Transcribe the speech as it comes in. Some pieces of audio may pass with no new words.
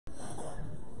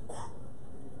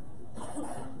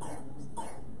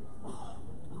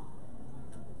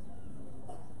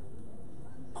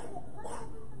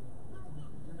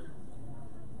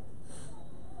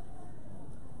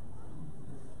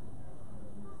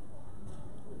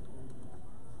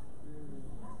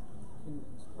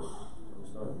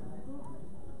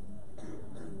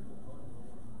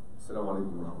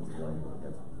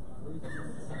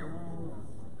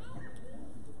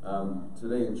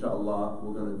inshallah,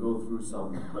 we're going to go through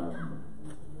some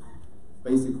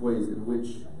basic ways in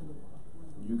which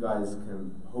you guys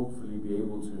can hopefully be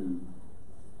able to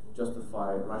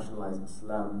justify, rationalize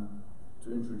Islam,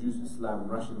 to introduce Islam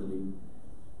rationally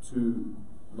to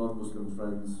non-Muslim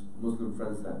friends, Muslim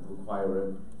friends that require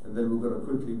it, and then we're going to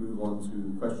quickly move on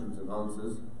to questions and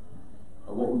answers.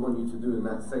 And what we want you to do in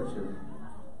that section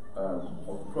of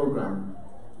the program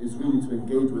is really to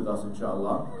engage with us,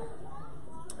 inshallah.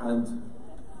 And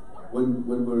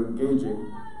when we're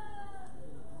engaging,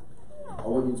 I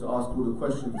want you to ask all the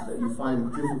questions that you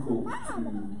find difficult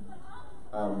to,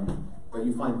 that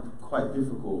you find quite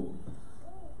difficult,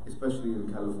 especially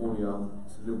in California.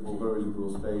 It's a liberal, very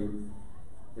liberal state.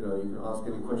 You know, you can ask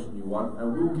any question you want,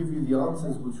 and we'll give you the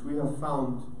answers which we have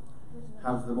found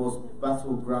have the most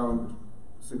battleground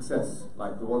success,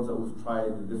 like the ones that we've tried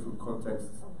in different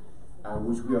contexts, and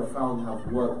which we have found have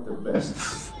worked the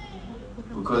best.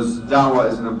 Because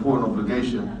dawah is an important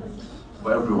obligation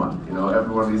for everyone. You know,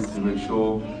 everyone needs to make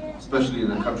sure, especially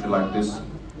in a country like this,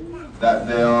 that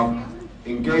they are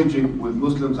engaging with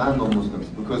Muslims and non-Muslims.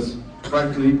 Because,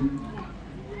 frankly,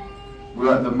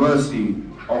 we're at the mercy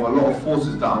of a lot of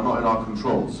forces that are not in our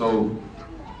control. So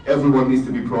everyone needs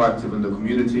to be proactive in the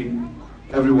community.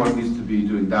 Everyone needs to be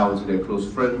doing dawah to their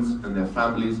close friends and their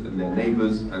families and their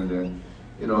neighbors and their,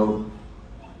 you know,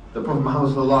 the Prophet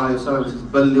Muhammad sallallahu alaihi wasallam says,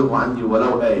 "Ballighu anni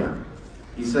walau ayah."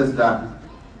 He says that,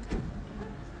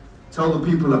 tell the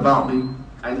people about me,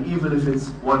 and even if it's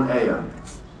one ayah.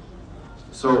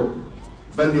 So,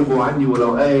 "Ballighu anni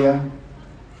walau ayah,"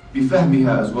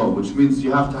 bifahmiha as well, which means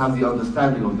you have to have the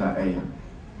understanding of that ayah.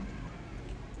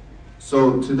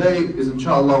 So today is,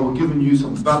 inshallah, we're giving you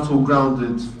some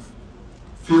battle-grounded,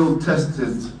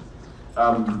 field-tested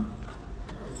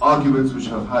arguments which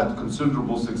have had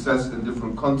considerable success in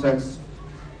different contexts.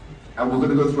 And we're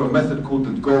going to go through a method called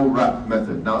the go-rap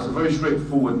method. Now, it's a very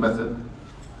straightforward method.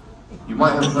 You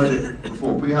might have heard it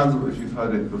before. Put your hands up if you've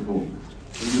heard it before.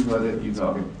 If you've heard it, you've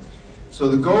heard it. So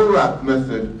the go-rap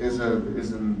method is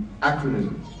an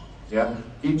acronym. Yeah?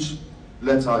 Each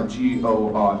letter,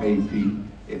 G-O-R-A-P,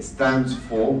 it stands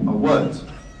for a word.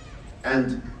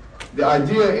 And the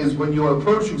idea is when you're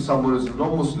approaching someone as a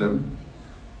non-Muslim,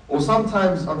 or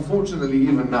sometimes, unfortunately,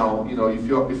 even now, you know, if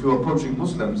you're approaching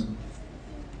Muslims,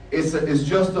 it's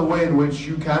just a way in which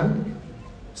you can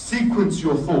sequence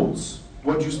your thoughts.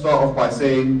 What you start off by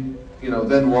saying, you know,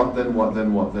 then what, then what,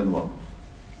 then what, then what.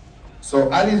 So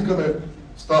Ali's going to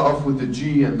start off with the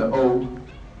G and the O,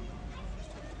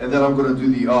 and then I'm going to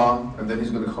do the R, and then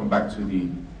he's going to come back to the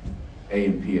A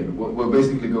and P. And we're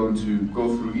basically going to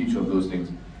go through each of those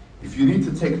things. If you need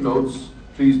to take notes,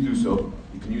 please do so.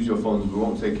 You can use your phones, we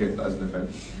won't take it as an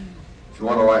offense. If you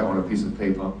want to write on a piece of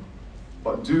paper,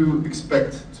 but do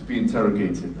expect to be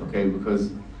interrogated, okay?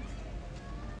 Because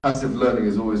passive learning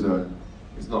is always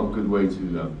it's not a good way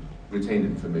to retain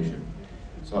information.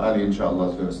 So Ali, inshallah,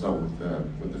 is going to start with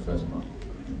the first part.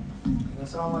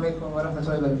 Assalamu alaikum wa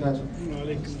rahmatullahi wa barakatuh.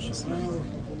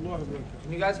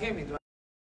 Can you guys hear me?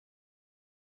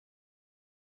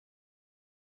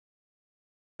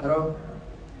 Hello?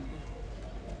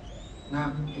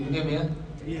 Now, you can hear me, yeah?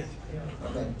 Yes.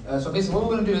 Okay. So basically what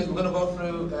we're going to do is we're going to go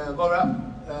through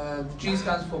go-rap. G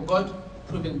stands for God,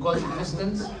 proving God's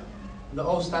existence. The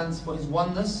O stands for His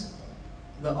oneness.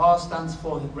 The R stands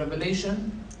for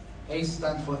revelation. A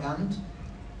stands for and,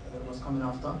 what's coming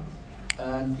after.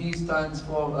 And P stands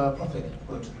for prophet,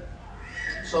 good.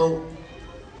 So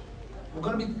we're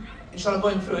going to be, inshallah,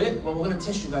 going through it, but we're going to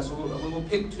test you guys. So we will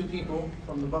pick two people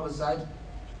from the brother's side.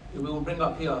 We will bring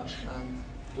up here and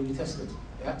you'll be tested.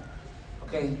 Yeah?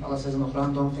 Okay, Allah says in the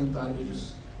Quran, don't think that you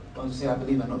just going to say I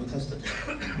believe and not be tested.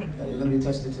 You're going to be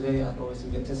tested today, and obviously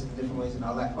we get tested in different ways in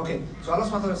our life. Okay, so Allah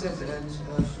subhanahu wa ta'ala says in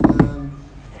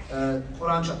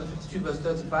Quran chapter 52 verse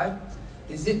 35,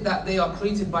 is it that they are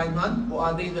created by none, or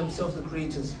are they themselves the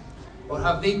creators? Or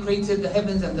have they created the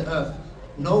heavens and the earth?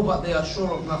 No, but they are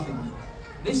sure of nothing.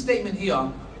 This statement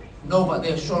here, no, but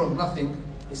they are sure of nothing,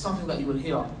 is something that you will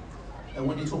hear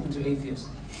when you're talking to atheists.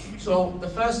 So the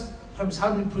first premise,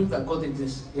 how do we prove that God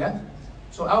exists? Yeah.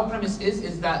 So our premise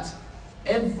is that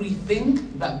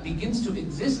everything that begins to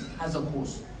exist has a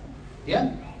cause.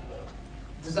 Yeah.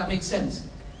 Does that make sense?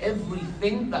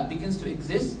 Everything that begins to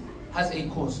exist has a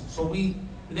cause. So we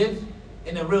live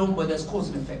in a realm where there's cause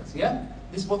and effect. Yeah.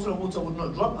 This bottle of water would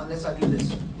not drop unless I do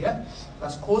this. Yeah.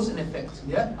 That's cause and effect.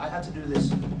 Yeah. I had to do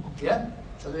this. Yeah.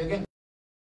 Shall I do it again?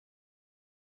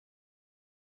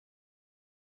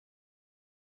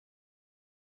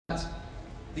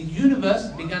 The universe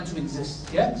began to exist,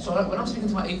 yeah? So when I'm speaking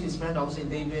to my atheist friend, I will say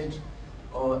David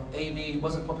or Amy.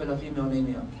 What's a popular female name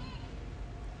here?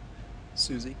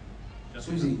 Susie.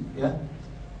 Susie, yeah?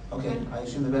 Okay, I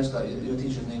assume the best that your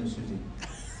teacher's name is Susie.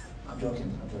 I'm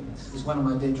joking. It's one of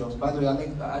my day jokes. By the way,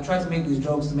 I try to make these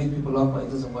jokes to make people laugh, but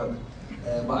it doesn't work.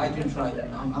 But I do try.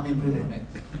 I'm improving on it.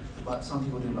 But some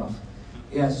people do laugh.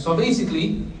 Yes, so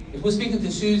basically, if we're speaking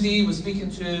to Susie, we're speaking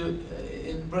to,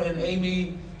 in Britain,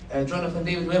 Amy, Jonathan,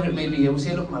 David, whoever it may be, we'll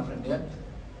say, look, my friend, yeah?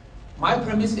 My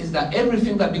premise is that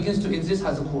everything that begins to exist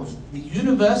has a cause. The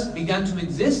universe began to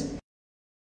exist.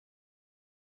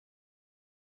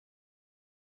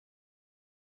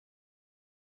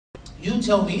 You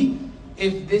tell me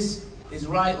if this is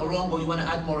right or wrong, or you want to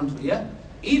add more into it, yeah?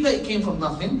 Either it came from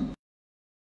nothing,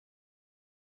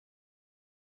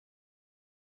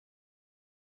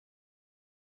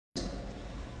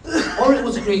 or it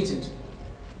was created.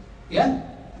 Yeah?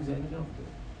 Is there anything else?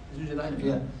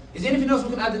 Yeah. Is there anything else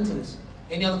we can add into this?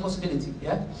 Any other possibility?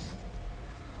 Yeah?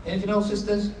 Anything else,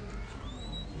 sisters?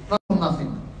 Not from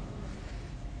nothing.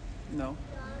 No.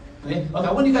 Okay? Okay,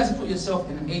 I want you guys to put yourself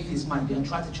in an atheist mind, yeah, and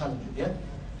try to challenge it, yeah?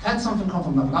 Can something come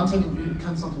from nothing? I'm telling you,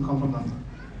 can something come from nothing?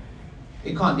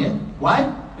 It can't, yeah?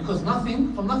 Why? Because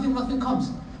nothing, from nothing, nothing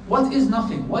comes. What is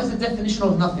nothing? What is the definition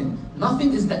of nothing?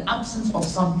 Nothing is the absence of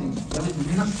something. There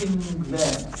is nothing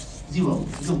there. Zero.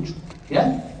 Zilch.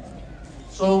 Yeah?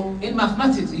 So, in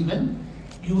mathematics even,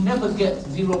 you never get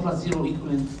 0 plus 0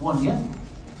 equaling 1, yeah?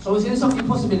 So it's some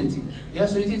impossibility. Yeah,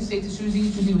 so you need to say to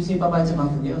Susie, Susie will say bye-bye to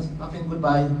nothing, yeah? Nothing,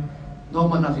 goodbye, no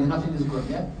more nothing, nothing is good,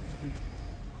 yeah?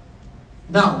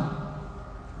 Now,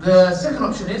 the second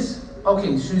option is,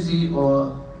 okay, Susie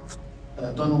or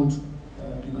Donald,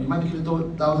 you might be giving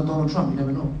down to Donald Trump, you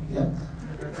never know, yeah?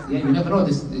 Yeah, you never know,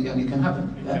 this it can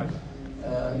happen, yeah?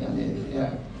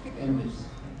 Yeah, anyways.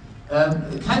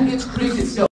 Can it create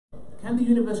itself? Can the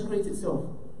universe create itself?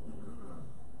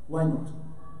 Why not?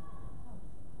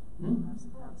 Hmm?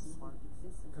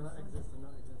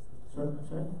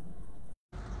 Sorry?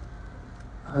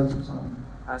 I heard something.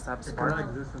 Has to have a spark.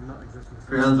 Exist and not exist.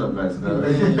 Put your hands up, guys. No.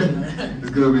 It's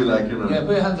gonna be like, you know. Yeah,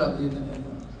 put your hands up.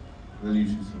 Then you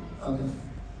choose. Okay.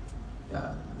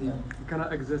 Yeah. You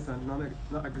cannot exist and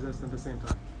not exist at the same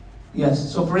time.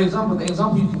 Yes. So, for example, the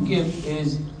example you can give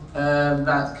is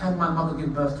that can my mother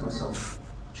give birth to herself?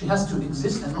 She has to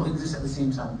exist and not exist at the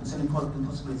same time. It's an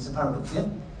impossibility. It's a paradox. Yeah.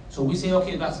 So we say,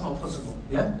 okay, that's not possible.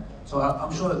 Yeah. So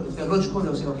I'm sure if they're logical,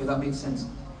 they'll say, okay, that makes sense.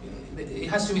 It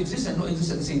has to exist and not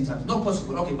exist at the same time. Not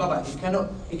possible. Okay, bye-bye.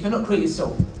 It cannot create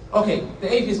itself. Okay,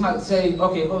 the atheist might say,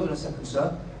 okay, hold on a second,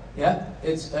 sir. Yeah,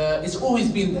 it's always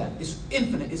been there. It's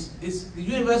infinite. The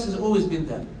universe has always been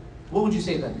there. What would you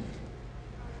say then?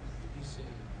 You say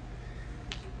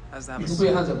has to have you can put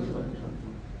your hands up.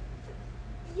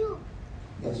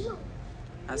 Yes.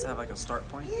 Has to have like a start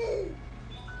point.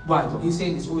 Right. He's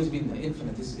saying it's always been there.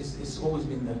 Infinite. It's always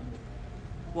been there.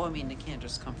 Well, I mean, it can't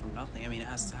just come from nothing. I mean, it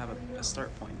has to have a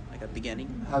start point, like a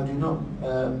beginning. How do you know?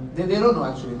 They don't know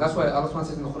actually. That's why Allah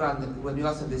says in the Quran that when you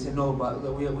ask them, they say no, but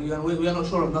we are not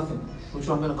sure of nothing, which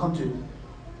I'm going to come to.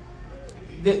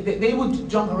 They would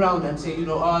jump around and say,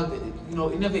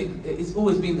 it's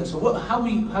always been there. So how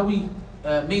we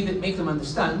make them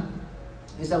understand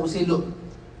is that we say, look,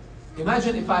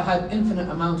 imagine if I had infinite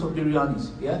amount of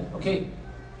biryanis, yeah? Okay,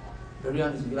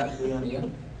 biryanis. You like biryani, yeah?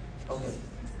 Okay,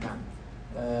 now.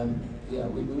 Yeah,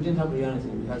 we didn't have biryani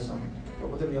today, we had some.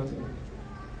 What did we have today?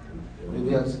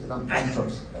 We had lamb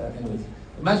chops. Anyways,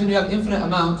 imagine you have infinite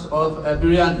amounts of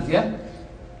biryanis, yeah?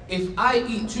 If I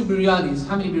eat 2 biryanis,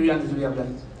 how many biryanis do we have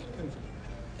left?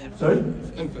 Infinite. Sorry?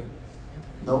 Infinite.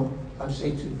 No, I just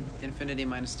ate 2. Infinity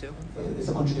minus 2? It's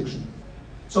a contradiction.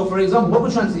 So for example, what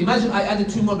we're trying to say, imagine I added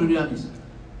 2 more biryanis.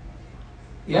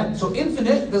 Yeah? So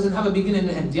infinite doesn't have a beginning and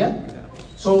an end, yeah?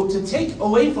 So to take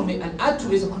away from it and add to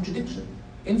it is a contradiction.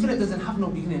 Infinite doesn't have no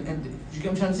beginning and end. Do you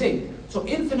get what I'm trying to say? So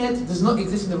infinite does not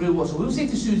exist in the real world. So we'll say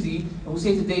to Susie, and we'll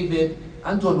say to David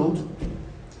and Donald,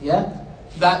 yeah,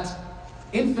 that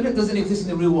infinite doesn't exist in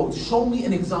the real world. Show me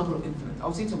an example of infinite.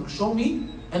 I'll say to him, show me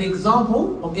an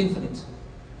example of infinite.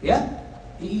 Yeah?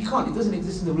 He can't. It doesn't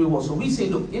exist in the real world. So we say,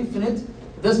 look, infinite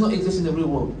does not exist in the real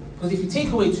world. Because if you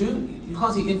take away 2, you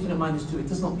can't say infinite minus 2. It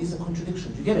does not. It's a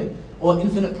contradiction. Do you get it? Or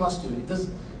infinite plus 2.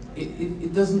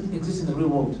 It doesn't exist in the real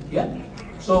world. Yeah?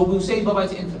 So we'll say bye-bye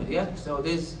to infinite. Yeah? So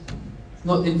there's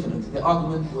not infinite. The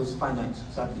argument was finite.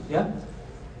 Sadly. Yeah?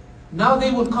 Now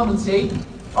they would come and say,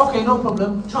 okay, no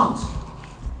problem. Chance.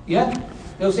 Yeah?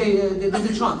 They'll say there's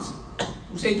a chance.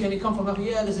 We'll say, can it come from nothing?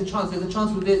 Yeah, there's a chance. There's a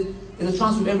chance with this. There's a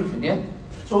chance with everything. Yeah?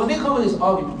 So when they come with this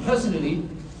argument, personally,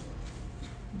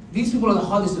 these people are the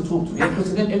hardest to talk to, yeah? Because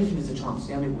to them everything is a chance.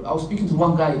 Yeah? I mean, I was speaking to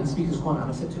one guy in the speaker's corner and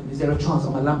I said to him, is there a chance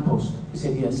on my lamppost? He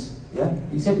said yes. Yeah?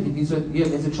 He said, yeah,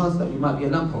 there's a chance that you might be a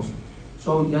lamppost.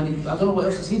 So yani, I don't know what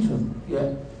else to say to him.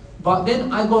 Yeah. But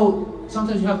then I go,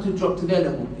 sometimes you have to drop to their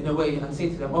level in a way and say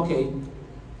to them, okay,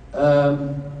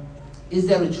 is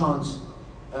there a chance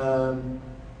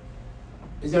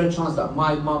that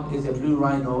my mum is a blue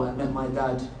rhino and met my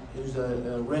dad who's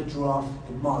a red giraffe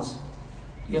in Mars?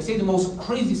 Yeah, say the most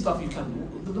crazy stuff you can,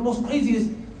 the most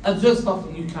craziest, absurd stuff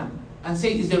you can, and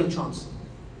say, is there a chance?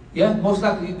 Yeah, most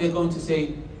likely they're going to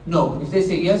say no. If they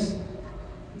say yes,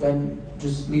 then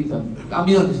just leave them. I'll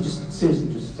be honest, just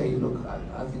seriously, just say, look,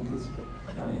 I think it's,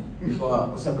 we've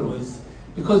got separate ways.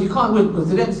 Because you can't win, because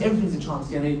to them everything's a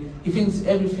chance. You know, he thinks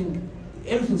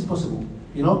everything's possible.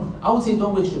 You know, I would say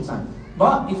don't waste your time.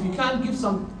 But if you can give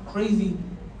some crazy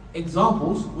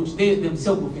examples, which they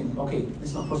themselves will think, okay,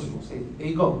 it's not possible. Say, there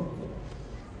you go.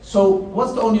 So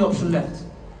what's the only option left?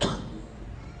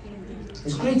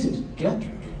 It's created. Yeah,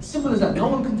 simple as that. No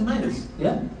one can deny this.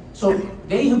 Yeah. So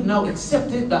they have now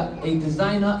accepted that a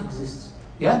designer exists.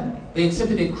 Yeah, they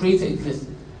accepted a creator exists.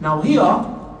 Now here,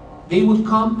 they would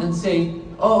come and say,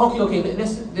 oh, okay,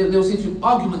 they'll say to you,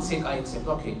 argument's sake, I accept.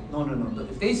 Okay, no.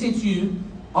 If they say to you,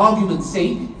 argument's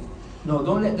sake, no,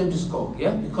 don't let them just go,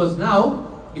 yeah? Because now,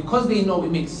 because they know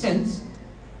it makes sense,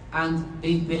 and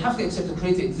they have to accept the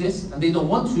creator exists, and they don't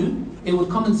want to, they would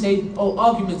come and say, oh,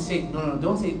 argument's sake. No,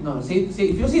 don't say, no, say,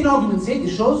 if you're saying argument's sake, it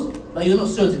shows that you're not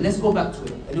certain, let's go back to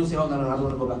it. And you'll say, oh, no, I don't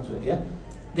want to go back to it, yeah?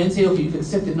 Then say, okay, you've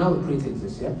accepted now the creator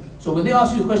exists, yeah? So when they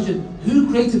ask you the question, who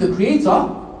created the creator?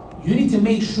 You need to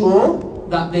make sure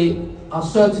that they are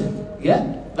certain,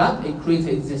 yeah, that a creator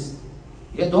exists.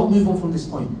 Yeah, don't move on from this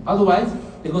point. Otherwise,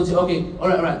 they're going to say, okay, all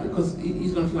right, because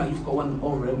he's going to feel like you've got one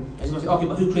over him. And he's going to say, okay,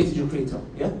 but who created your creator?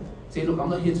 Yeah? Say, look, I'm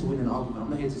not here to win an argument. I'm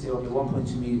not here to say, okay, 1 point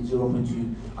to me, 0 point to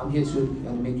you. I'm here to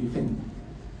make you think.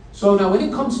 So now, when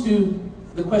it comes to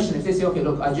the question, if they say, okay,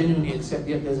 look, I genuinely accept,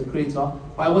 yeah, there's a creator,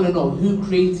 but I want to know who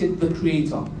created the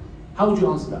creator. How would you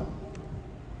answer that?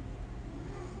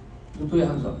 You put your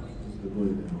hands up.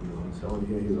 I want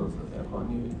to hear his answer. Yeah, I can't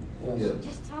hear it. Yes. Yeah.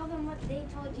 Just tell them what they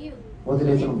told you. What did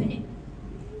they tell me?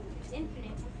 It's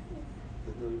infinite.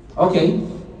 Okay,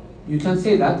 you can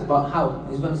say that, but how?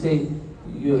 He's going to say,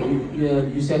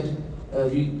 you said,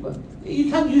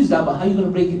 you can use that, but how are you going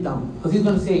to break it down? Because he's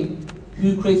going to say,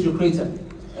 who created your creator?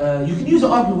 You can use the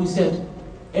argument we said,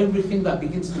 everything that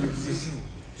begins to exist.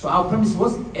 So our premise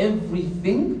was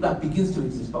everything that begins to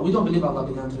exist, but we don't believe Allah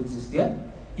began to exist, yeah?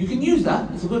 You can use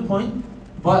that, it's a good point,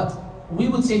 but we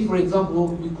would say, for example,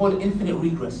 we call it infinite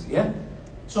regress, yeah?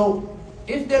 So,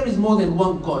 if there is more than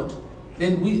one God,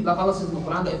 then we, like Allah says in the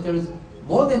Quran, that if there is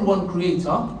more than one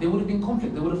creator, there would have been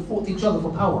conflict, they would have fought each other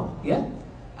for power, yeah?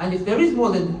 And if there is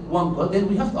more than one God, then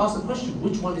we have to ask the question,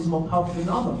 which one is more powerful than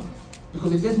the other?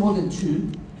 Because if there's more than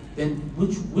two, then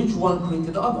which one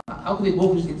created the other? How could they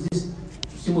both just exist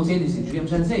simultaneously? Do you get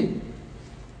what I'm trying to say?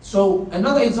 So,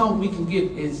 another example we can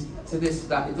give is, to this,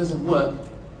 that it doesn't work,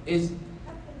 is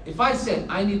if I said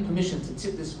I need permission to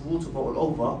tip this water bottle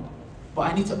over, but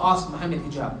I need to ask Mohammed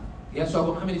hijab. Yeah, so I've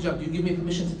got Mohammed hijab, do you give me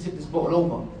permission to tip this bottle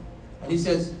over? And he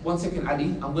says, 1 second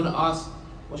Ali, I'm going to ask,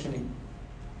 what's your name?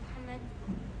 Mohammed.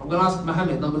 I'm going to ask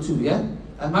Mohammed, number 2, yeah?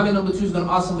 And Mohammed number 2 is going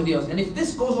to ask somebody else. And if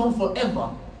this goes on forever,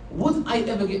 would I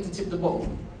ever get to tip the bottle?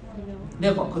 No.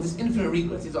 Never, because it's infinite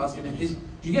regress. He's asking him, do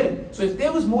you get it? So if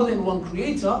there was more than one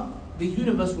creator, the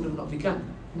universe would have not begun.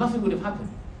 Nothing would have happened.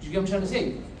 Do you get what I'm trying to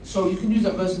say? So you can use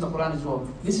that verse in the Quran as well.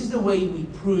 This is the way we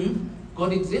prove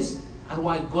God exists and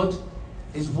why God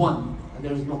is one and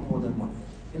there is not more than one.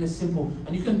 In a simple,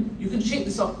 and you can shape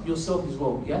this up yourself as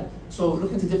well, yeah? So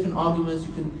look into different arguments,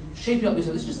 you can shape it up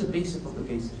yourself. It's just the basic of the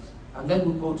basics. And then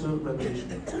we'll go to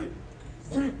Revelation.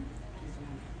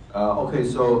 Okay,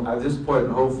 so at this point,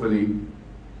 hopefully,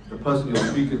 the person you're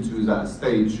speaking to is at a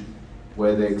stage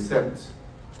where they accept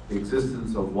the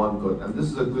existence of one God. And this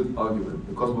is a good argument.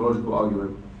 The cosmological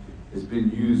argument is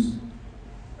being used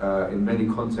in many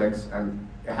contexts, and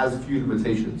it has a few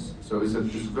limitations. So it's a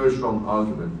very strong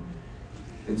argument.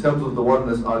 In terms of the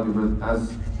oneness argument,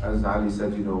 as Ali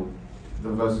said, you know, the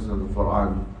verses in the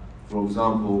Quran, for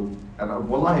example, and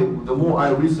wallahi, the more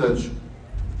I research,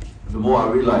 the more I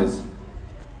realize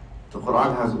the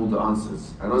Quran has all the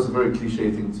answers. I know it's a very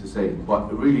cliche thing to say, but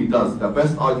it really does. The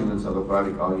best arguments are the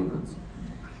Quranic arguments.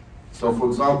 So for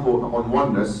example, on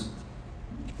oneness,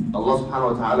 Allah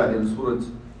subhanahu wa ta'ala in Surah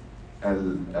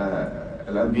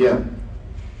Al-Anbiya,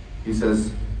 He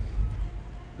says,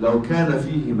 لو كان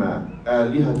فيهما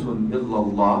آلهة إلا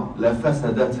الله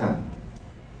لفسدتا.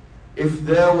 If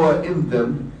there were in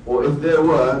them, or if there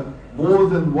were more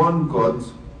than one God,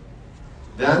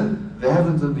 then the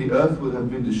heavens and the earth would have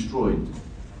been destroyed.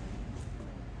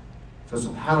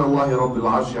 فسبحان الله رب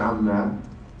العرش عما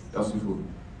يصفون.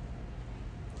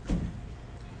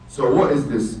 So what is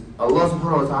this? Allah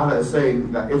subhanahu wa ta'ala is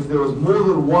saying that if there was more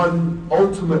than one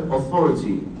ultimate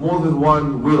authority, more than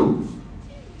one will,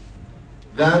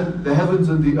 then the heavens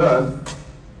and the earth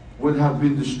would have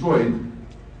been destroyed.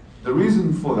 The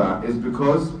reason for that is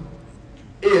because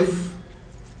if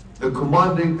the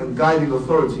commanding and guiding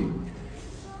authority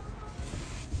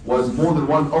was more than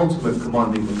one ultimate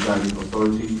commanding and guiding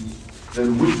authority,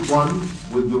 then which one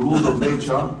would the rules of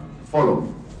nature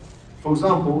follow? For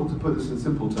example, to put this in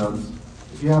simple terms,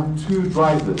 if you have two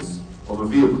drivers of a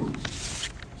vehicle,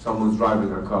 someone's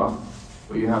driving a car,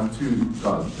 but you have two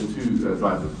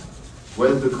drivers.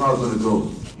 Where's the car going to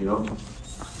go? You know,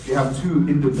 if you have two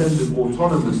independent,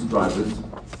 autonomous drivers,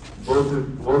 both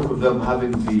of them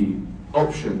having the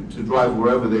option to drive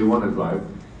wherever they want to drive,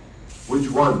 which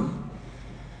one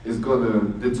is going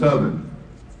to determine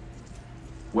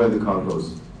where the car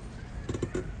goes?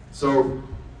 So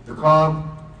the car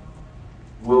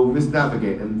will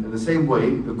misnavigate, and in the same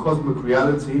way, the cosmic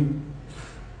reality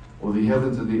or the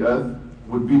heavens and the earth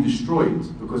would be destroyed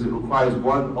because it requires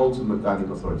one ultimate guiding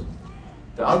authority.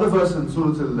 The other verse in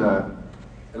Surah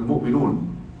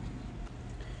Al-Mu'minun,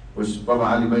 which Brother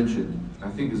Ali mentioned, I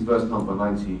think is verse number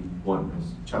 91,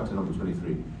 is chapter number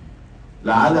 23.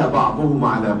 لَعَلَى بَعْضُهُمْ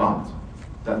عَلَى بَعْضٍ,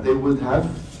 that they would have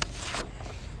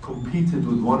competed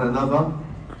with one another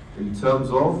in terms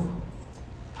of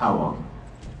power.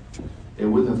 They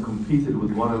would have competed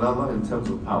with one another in terms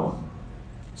of power.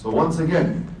 So once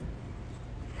again,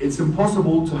 it's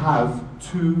impossible to have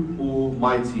two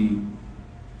almighty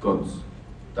gods.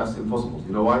 That's impossible.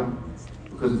 You know why?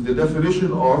 Because if the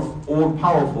definition of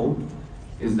all-powerful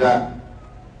is that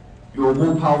you're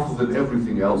more powerful than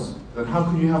everything else, then how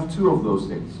can you have two of those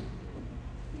things?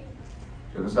 Do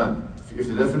you understand? If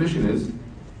the definition is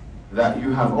that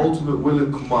you have ultimate will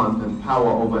and command and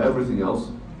power over everything else,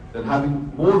 then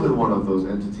having more than one of those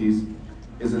entities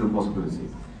is an impossibility.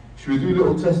 Should we do a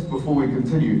little test before we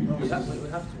continue? No, we have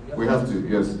to. We have to,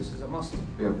 yes. This is a must.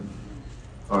 Yeah.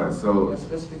 Alright, so...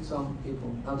 Let's pick some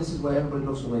people. Now this is where everybody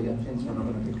looks away. Yeah, Finns we're not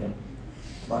going to pick them.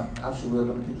 But actually we're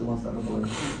going to pick the ones that look away.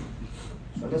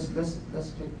 So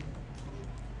let's pick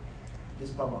this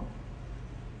brother.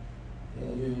 Yeah,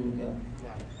 you.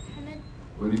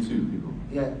 We need two people.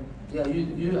 Yeah,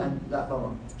 you and that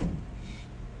brother.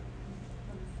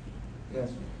 Yes.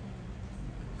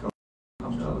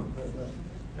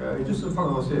 Yeah, just in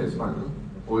front of us here, it's fine. Huh?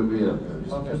 Or yeah,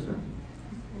 just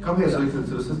come here so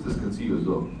the sisters can see you as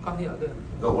well. Come here, there.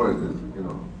 Don't worry, you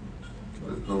know.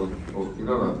 There's no one. Oh, you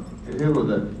know that. Here or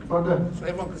there? Front there. So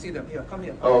everyone can see them. Here, come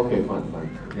here. Oh, okay,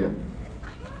 fine. Yeah.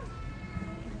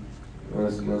 You want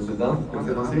to sit down? Can you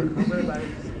sit on seat?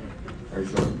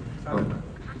 Excellent.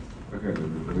 Okay,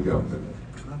 there we go.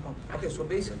 Okay, so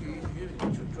basically, you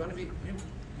want to be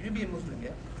a Muslim,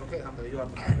 yeah? Okay,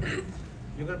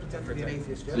 you're going to pretend to be an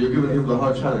atheist, yeah? So you're giving him the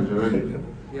hard challenge already?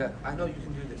 Yeah, I know you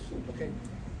can do this, okay?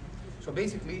 So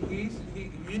basically,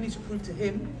 you need to prove to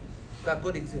him that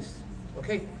God exists,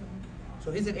 okay?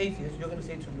 So he's an atheist, you're going to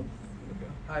say to him, look,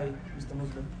 hi, Mr.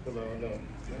 Muslim. Hello, no.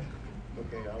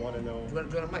 Okay, I want to know. Do you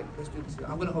want a mic? Let's do this.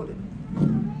 I'm going to hold it.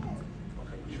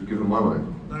 You should give him my mic.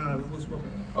 No, we'll smoke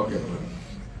it. Okay.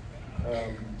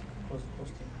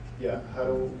 Yeah, how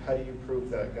do you prove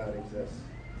that God exists?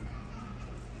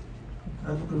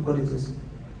 How do you prove God exists?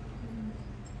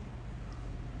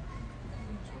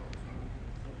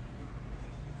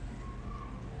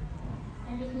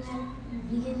 Everything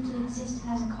that begins to exist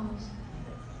has a cause.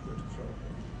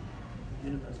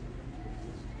 Universe.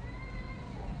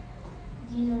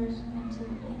 The universe is meant to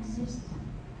exist.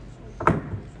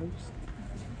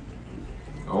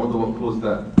 I wonder what caused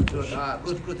that.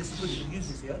 Good. This is good. You use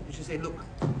this, yeah? You should say, look.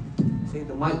 Say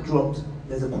the mic dropped,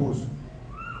 there's a cause. The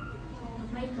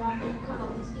mic dropped and cut off.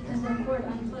 It's because the cord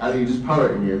unplugged. I think you just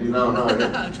parroting me. No.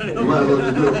 You might as well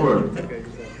just do it for him. Okay,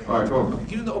 Alright, come on.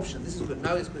 Give him the option. This is good.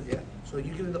 Now it's good, yeah? So you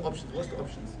give him the options. What's the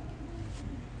options?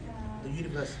 The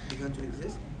universe began to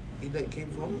exist. It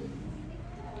came from?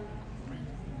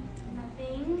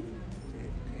 Nothing.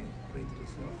 Okay. Created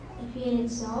itself. It created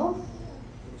itself.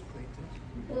 It was created.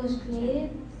 It was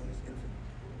created.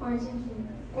 Or it's infinite.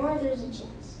 Or there's a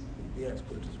chance. Yeah, it's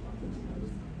good as well.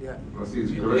 Yeah. I see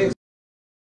it's correct.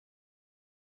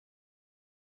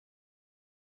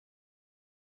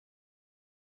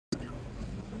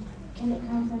 Can it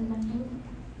come from nothing?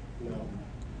 no.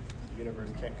 The universe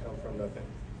can't come from nothing.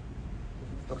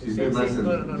 Okay, You say, say nice and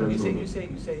no. You gentle.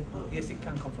 say, yes, it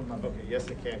can come from nothing. Okay, yes,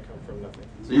 it can't come from nothing.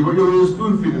 So you're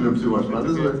spoon feeding him too much, man.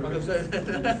 This is like, Okay, so,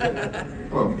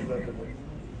 come on.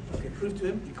 okay, prove to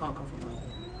him it can't come from nothing.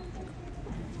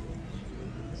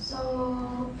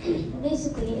 So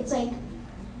basically, it's like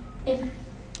if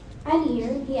Ali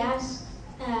here,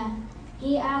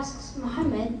 he asks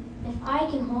Muhammad if I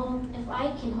can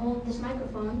hold this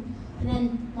microphone, and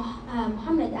then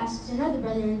Muhammad asks another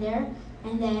brother in there,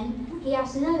 and then he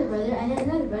asks another brother, and then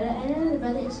another brother, and another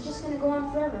brother. It's just gonna go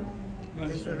on forever.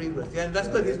 Yeah, that's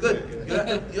good. It's good.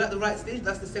 You're at the right stage.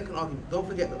 That's the second argument. Don't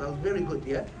forget that. That was very good.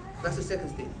 Yeah, that's the second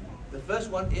stage. The first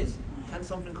one is, can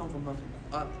something come from nothing?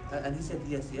 And he said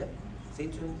yes. Yeah. Say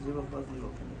to him, 0 plus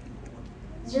 0 can it equal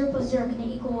 1? 0 plus 0 can it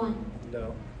equal 1?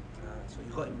 No. So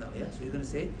you got him now. Yeah. So you're gonna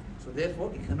say, so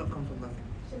therefore it cannot come from nothing.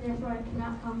 So therefore it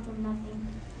cannot come from nothing.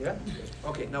 Yeah?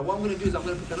 Okay, now what I'm going to do is I'm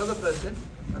going to pick another person,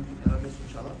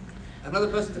 inshallah, another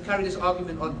person to carry this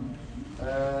argument on.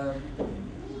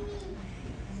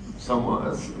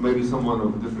 Maybe someone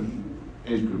of a different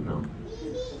age group now.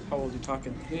 How old are you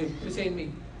talking? Who's saying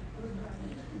me?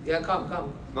 Yeah, come.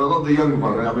 No, not the young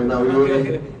one. I mean, now we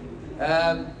already.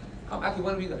 Come, Aki,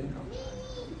 one of you guys, come.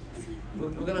 We're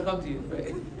going to come to you.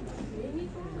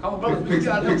 Come on, brother.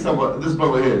 Pick someone. This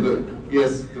brother here, look.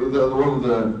 Yes, the one with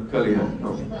the curly hair.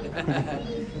 No.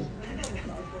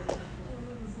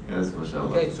 Yes, mashallah.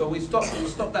 Okay, so we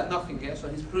stopped at nothing, yeah? So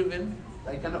he's proven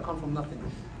that it cannot come from nothing.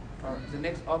 The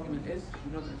next argument is,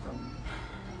 you know,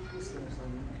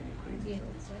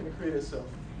 Can it create itself?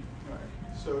 Alright.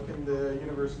 So can the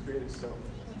universe create itself?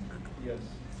 Yes.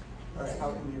 Alright,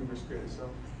 how can the universe create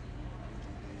itself?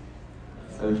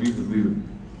 I refuse to believe it.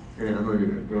 Yeah, I know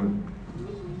you're going.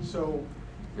 So,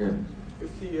 Yeah.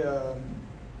 if the,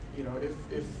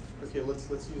 if okay, let's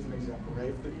use an example, right?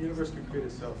 If the universe can create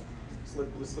itself,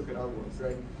 let's look at our world,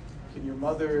 right? Can your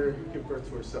mother give birth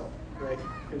to herself, right?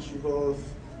 Can she both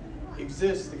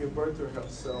exist to give birth to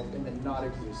herself and then not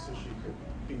exist so she could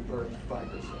be birthed by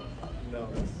herself? No,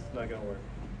 that's not gonna work.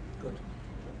 good.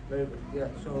 Very good. Yeah,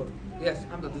 so, yes,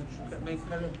 Hamza,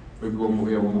 Maybe one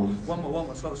more. One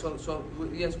more. So,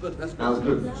 yes, good. That's good. That was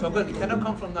good. So good. It cannot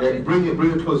come from Yeah, nothing. bring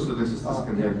it close to this. So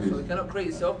it cannot create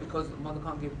itself because the mother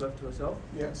can't give birth to herself.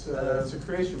 Yeah, it's a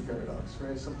creation paradox,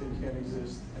 right? Something can't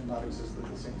exist and not exist at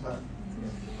the same time.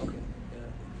 Yeah. Okay.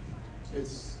 Yeah.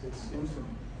 It's infinite.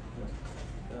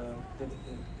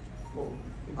 Well,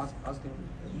 ask him.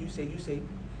 You say.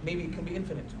 Maybe it can be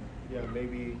infinite. Yeah,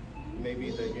 maybe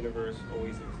the universe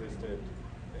always existed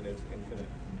and it's infinite.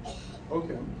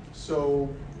 Okay, so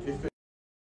if it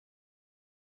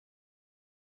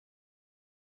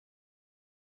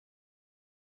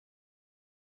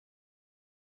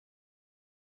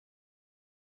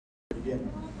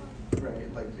again,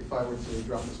 right? Like if I were to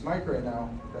drop this mic right now,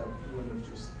 that wouldn't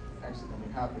have just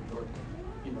accidentally happened, or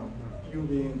you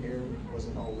being here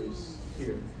wasn't always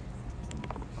here.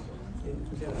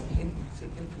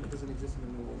 Infinite doesn't exist in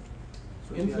the real world.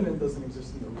 So Infinite doesn't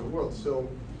exist in the real world. So,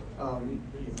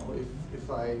 if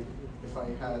I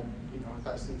had, if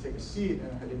I was to take a seat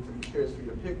and I had infinite chairs for you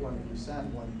to pick one and you sat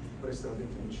in one, would I still have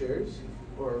infinite chairs,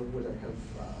 or would I have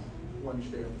one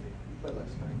chair? But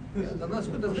that's fine. Yeah, that's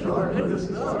good. That's Sure.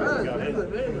 very good.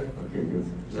 Very good. Okay, good.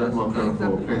 That's my kind of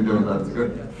playing doing that. It's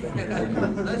good.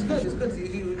 That's good. It's good.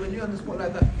 When you're on the spot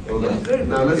like that. Well, Yeah, very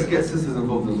now good. let's get sisters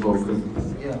involved as well, because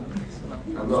Yeah.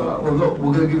 we're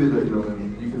going to give you the,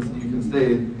 you can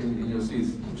stay in your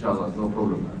seats, inshallah, no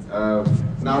problem.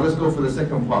 Now let's go for the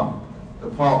second part, the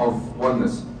part of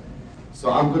oneness. So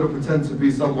I'm going to pretend to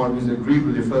be someone who's agreed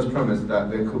with your first premise that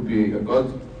there could be a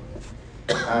God,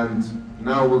 and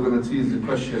now we're going to tease the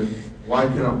question: why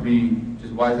does it have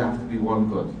to be one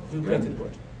God? Who created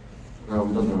what? No,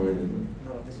 we don't know already.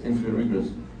 Infinite regress.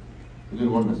 We're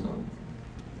doing oneness now.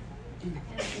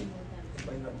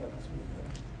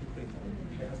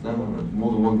 No,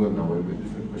 more than one God now, a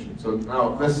different question. So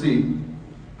now, let's see.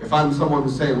 If I'm someone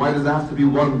who's saying, why does there have to be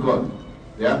one God?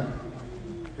 Yeah?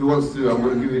 Who wants to, I'm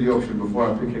going to give you the option before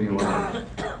I pick anyone else.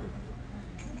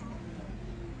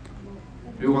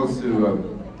 Who wants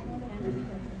to,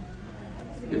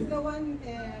 He's the one,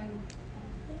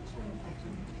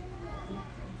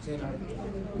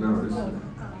 no,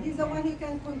 he's the one who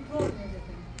can control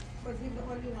everything. Because he's the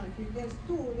only one. If there's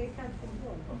two, they can't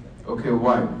control. okay,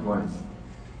 why?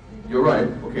 You're right,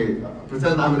 okay,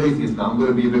 pretend I'm an atheist now, I'm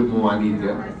going to be a bit more, a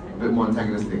bit more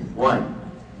antagonistic. Why?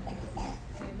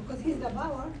 Because he's the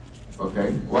power.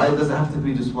 Okay, why does it have to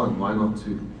be just one? Why not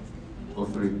two or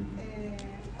three?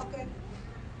 Okay.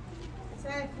 It's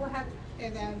like we have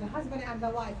the husband and the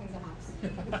wife in the house.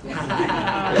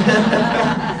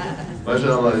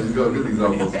 MashaAllah, you've got good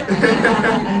examples.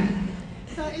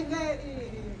 So if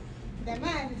the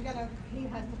man is he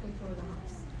has to control the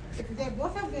house. If they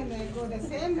both of them go the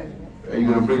same. Are you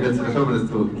going to bring that to the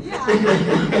feminist talk? Yeah.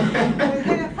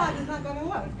 Then a part is not going to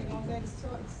work. So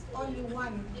it's only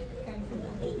one can do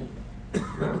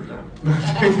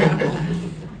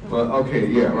that. Well, okay,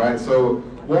 yeah, right. So,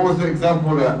 what was the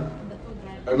example that,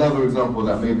 another example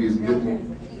that maybe is a bit more?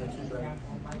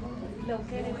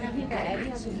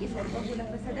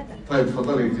 طيب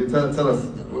تفضلي, tell us.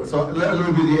 So let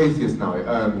me be the atheist now,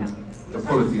 the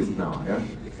polytheist now, yeah?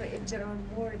 So if there are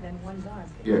more than one God,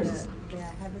 yes. The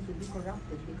heavens will be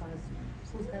corrupted because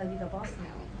who's going to be the boss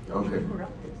now? Okay. Be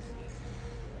corrupted.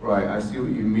 Right, I see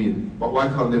what you mean. But why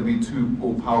can't there be two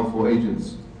all-powerful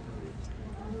agents?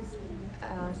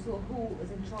 So who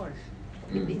is in charge?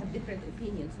 If they have different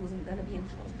opinions, who's going to be in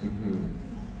charge?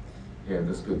 Yeah,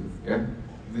 that's good. Yeah?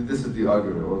 This is the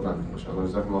argument. Well done. MashaAllah.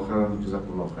 Jazakumullah khairan.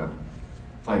 Jazakumullah khairan.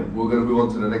 Fine. We're going to move on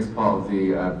to the next part of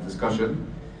the discussion,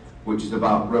 which is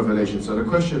about revelation. So the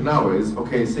question now is,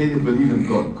 okay, say they believe in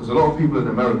God. Because a lot of people in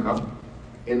America,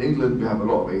 in England, we have a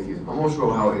lot of atheism. I'm not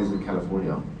sure how it is in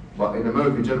California. But in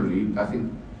America generally, I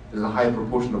think there's a higher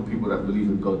proportion of people that believe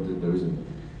in God than there is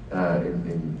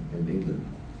in England.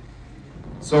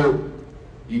 So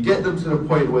you get them to the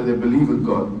point where they believe in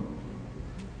God.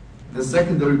 The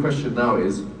secondary question now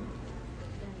is,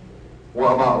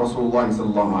 what about Rasulullah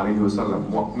sallallahu alayhi wa sallam?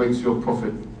 What makes your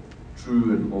prophet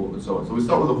true and so on? So we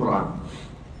start with the Quran.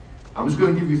 I'm just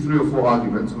going to give you 3 or 4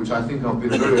 arguments which I think have been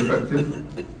very effective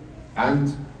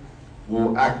and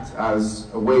will act as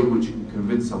a way in which you can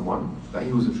convince someone that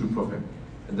he was a true prophet.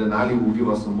 And then Ali will give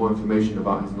us some more information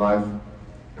about his life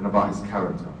and about his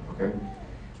character, okay?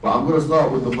 But I'm going to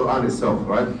start with the Quran itself,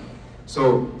 right?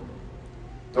 So,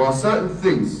 there are certain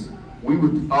things we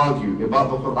would argue about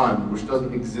the Quran which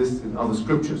doesn't exist in other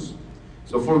scriptures.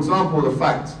 So for example, the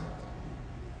fact,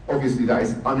 obviously, that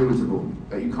it's unimitable,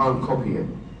 that you can't copy it.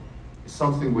 It's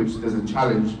something which there's a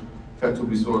challenge. Bring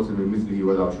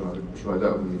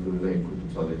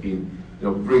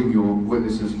your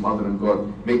witnesses from other than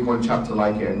God, make one chapter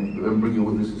like it and bring your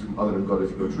witnesses from other than God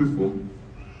if you're truthful.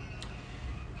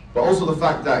 But also the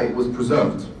fact that it was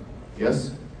preserved,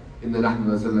 yes? We have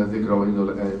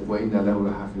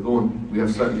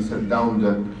certainly sent down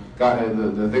the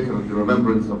dhikr, the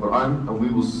remembrance of the Quran, and we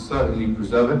will certainly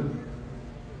preserve it.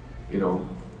 You know,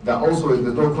 that also is,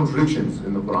 there's no contradictions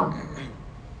in the Quran.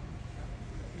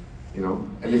 You know,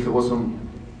 and if it was from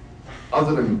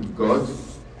other than God,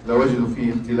 they would have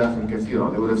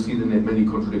seen in it many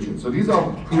contradictions. So these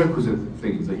are prerequisite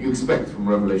things that you expect from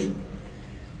Revelation.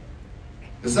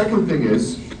 The second thing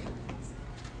is,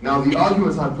 now the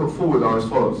arguments I put forward are as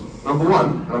follows. Number one,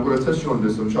 and I'm going to test you on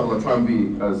this, so inshallah try and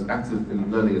be as active in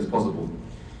learning as possible,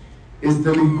 is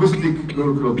the linguistic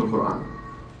miracle of the Quran.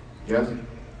 Yes?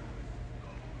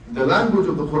 The language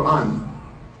of the Quran,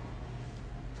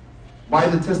 by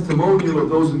the testimonial of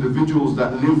those individuals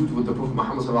that lived with the Prophet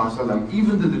Muhammad ﷺ,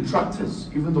 even the detractors,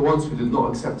 even the ones who did not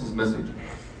accept his message,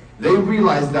 they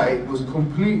realized that it was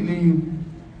completely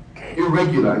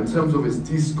irregular in terms of its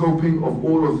de-scoping of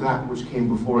all of that which came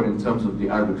before it in terms of the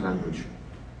Arabic language.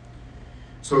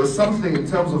 So it's something in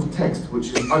terms of text which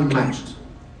is unmatched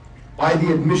by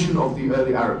the admission of the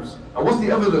early Arabs. And what's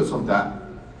the evidence of that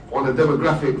on a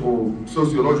demographic or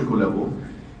sociological level?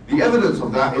 The evidence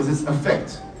of that is its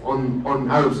effect on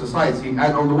Arab society and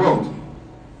on the world.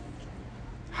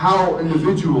 How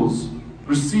individuals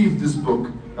received this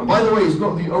book. And by the way, it's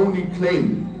not the only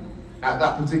claim at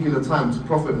that particular time to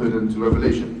prophethood and to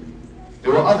revelation.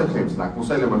 There were other claims like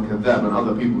Musaylim al-Kadhab and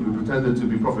other people who pretended to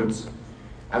be prophets,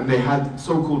 and they had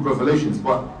so-called revelations,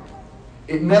 but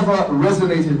it never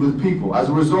resonated with people as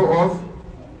a result of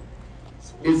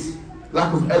its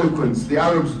lack of eloquence. The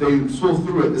Arabs, they saw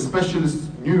through it. The specialists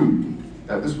knew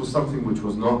that this was something which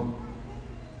was not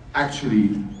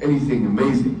actually anything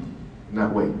amazing in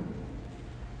that way.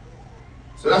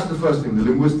 So that's the first thing, the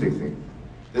linguistic thing.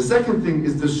 The second thing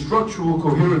is the structural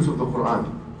coherence of the Quran.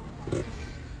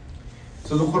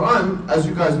 So the Quran, as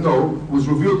you guys know, was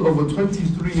revealed over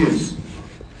 23 years.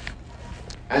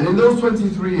 And in those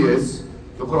 23 years,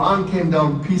 the Quran came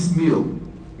down piecemeal,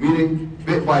 meaning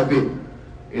bit by bit.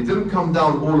 It didn't come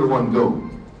down all in one go.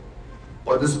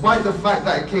 But despite the fact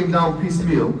that it came down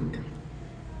piecemeal,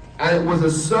 and it was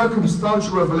a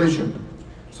circumstantial revelation.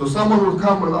 So someone would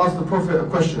come and ask the Prophet a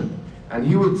question, and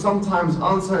he would sometimes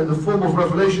answer in the form of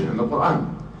revelation in the Quran.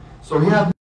 So he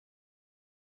had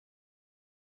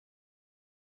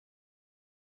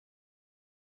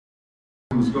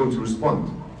he was going to respond.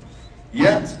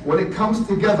 Yet, when it comes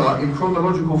together in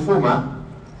chronological format,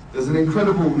 there's an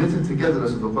incredible knitted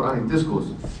togetherness of the Quranic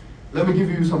discourse. Let me give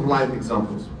you some live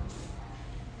examples.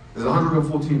 There's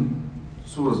 114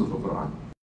 surahs of the Quran.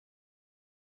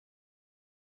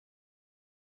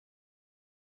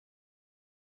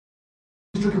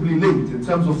 Intricately linked in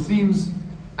terms of themes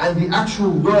and the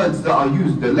actual words that are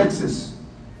used, the lexis.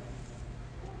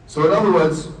 So in other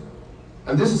words,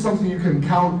 And this is something you can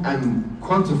count and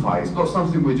quantify. It's not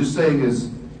something we're just saying is,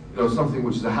 something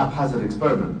which is a haphazard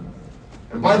experiment.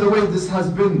 And by the way, this has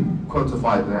been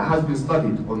quantified and it has been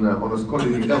studied on a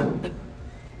scholarly level.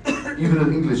 Even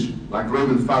in English, like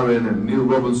Raymond Farron and Neil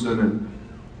Robinson and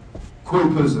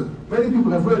Kuipers, many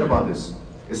people have read about this.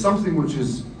 It's something which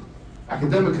is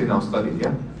academically now studied,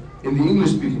 yeah? In the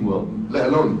English-speaking world, let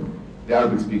alone the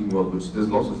Arabic-speaking world, which there's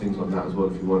lots of things on that as well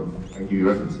if you want. I can give you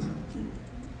references.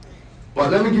 But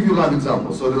let me give you a live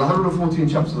example. So there's 114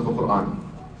 chapters of the Quran.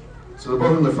 So the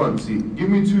brother in the front, see, give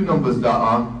me two numbers that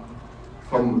are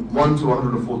from 1 to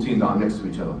 114 that are next to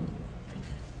each other.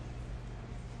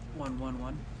 1, 1,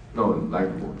 1. No, like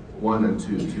 1 and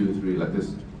 2, 2 and 3, like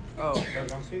this. Oh,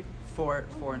 4,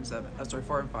 4 and 7. Sorry,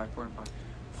 4 and 5, 4 and 5.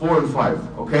 4 and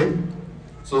 5, okay?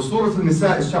 So Surah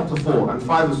Al-Nisa is chapter 4 and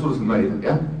 5 is Surah Al-Ma'idah,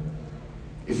 yeah?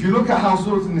 If you look at how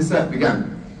Surah Al-Nisa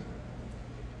began,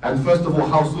 and first of all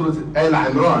how Surah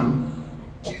Al-Imran,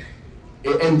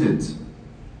 it ended.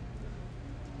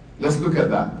 Let's look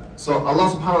at that. So Allah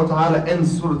subhanahu wa ta'ala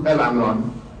ends Surah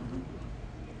Al-Imran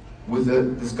with a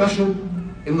discussion,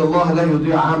 إِنَّ اللَّهَ لَا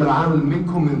يُضِيعَ عَمَلَ عَامِلٍ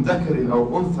مِّنكُم مِّن ذَكَرٍ أَوْ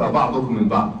أُنثَى بَعْضُكُم مِّن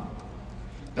بَعْضٍ.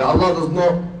 That Allah does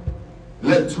not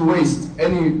let to waste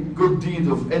any good deed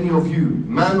of any of you,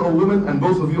 man or woman, and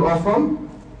both of you are from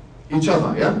each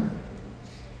other, yeah?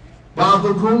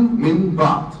 بَعْضُكُم مِّن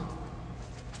بَعْضٍ.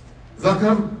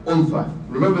 ذَكَرْ أُنثَى.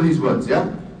 Remember these words, yeah?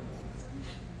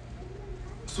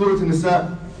 Surah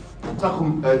An-Nisa,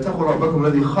 اتقوا ربكم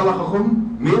الذي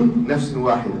خلقكم من نفس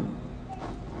واحدة.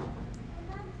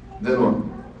 Then what?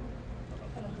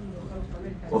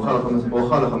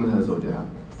 وخلق منها زوجها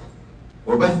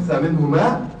وبث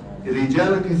منهما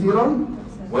رجالا كثيرا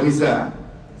ونساء.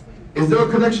 Is there a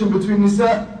connection between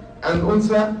Nisa and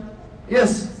Unsa?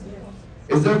 Yes.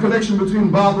 Is there a connection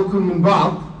between بعضكم من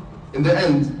بعض in the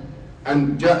end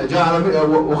and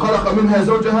وخلق منها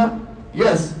زوجها?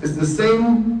 Yes. It's the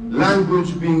same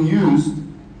language being used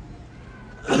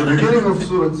at the beginning of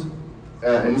Surah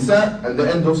Nisa and the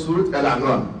end of Surah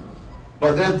Al-Imran.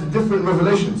 But they're different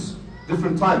revelations,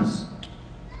 different times.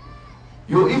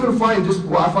 You'll even find, just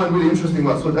what I find really interesting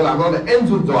about Surah Al-Imran, it ends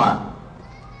with dua.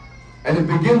 And it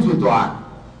begins with dua.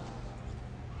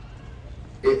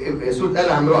 Surah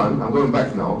Al-Imran, I'm going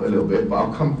back now a little bit, but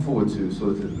I'll come forward to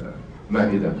Surah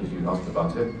Al-Ma'idah because you asked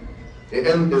about it.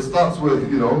 It starts with,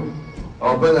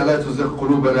 ربنا لا تزغ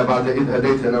قلوبنا بعد إذ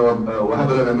هديتنا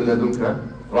وهب لنا من لدنك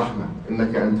رحمة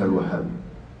إنك أنت الوهاب.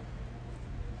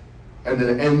 And then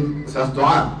it ends, so that's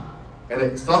dua. And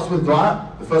it starts with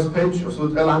dua, the first page of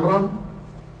Surah Al-Imran,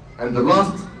 and the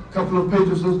last couple of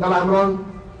pages of Surah Al-Imran,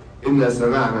 إِنَّا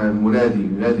سَمَعْنَا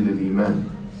مُنَادِي يُنَادِي لِلْإِيمَانِ.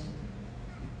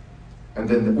 And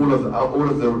then all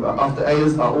of the after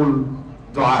ayahs are all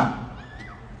dua.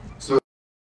 So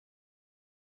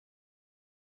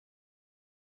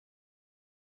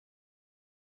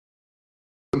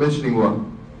mentioning what?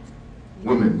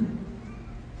 Women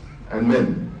and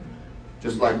men,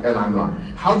 just like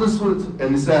Al-Imran. How does Surah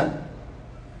An-Nisa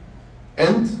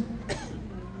end?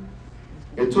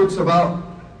 It talks about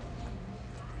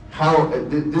how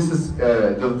this is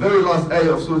the very last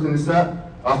ayah of Surah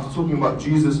An-Nisa, after talking about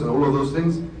Jesus and all of those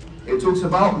things. It talks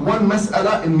about one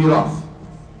mas'ala in mirath.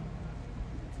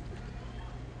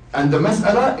 And the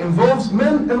mas'ala involves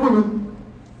men and women.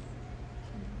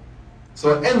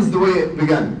 So it ends the way it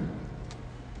began.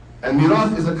 And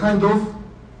mirath is a kind of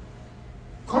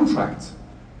contract.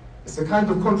 It's a kind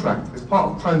of contract. It's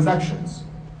part of transactions.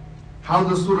 How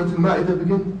does Surah Al-Ma'idah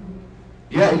begin?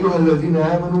 يَا أَيُّهَا الَّذِينَ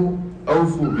آمَنُوا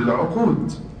أَوْفُوا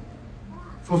بِالْعُقُودِ.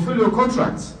 Fulfill your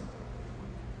contracts.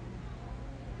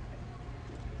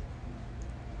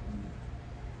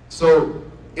 So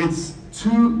it's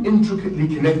too intricately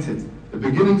connected. The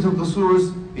beginnings of the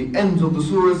surahs, the ends of the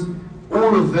surahs,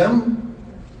 all of them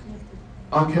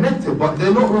are connected, but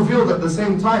they're not revealed at the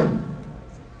same time.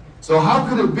 So how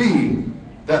could it be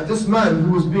that this man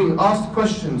who was being asked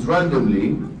questions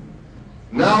randomly,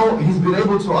 now he's been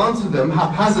able to answer them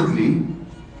haphazardly,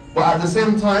 but at the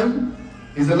same time,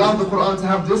 he's allowed the Quran to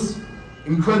have this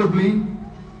incredibly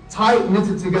tight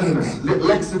knitted togetherness,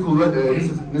 lexical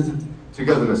knitted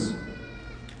togetherness.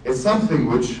 It's something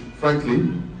which,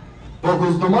 frankly,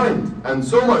 boggles the mind, and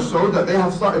so much so that they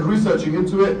have started researching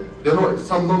into it.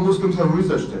 Some non-Muslims have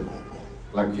researched it,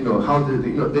 like how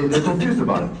they're confused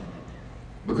about it,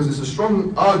 because it's a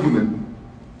strong argument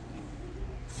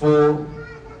for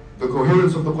the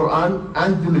coherence of the Quran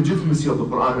and the legitimacy of the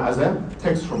Quran as a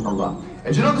text from Allah.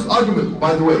 And this argument,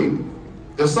 by the way,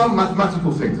 there's some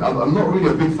mathematical things. I'm not really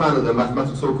a big fan of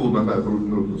the so-called mathematical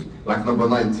miracles, like number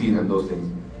 19 and those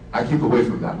things. I keep away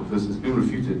from that because it's been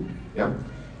refuted. Yeah.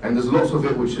 And there's lots of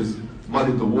it which has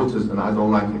muddied the waters, and I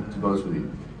don't like it, to be honest with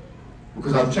you.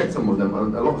 Because I've checked some of them,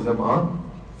 and a lot of them are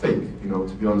fake,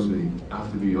 to be honest with you. I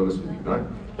have to be honest with you, right?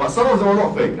 But some of them are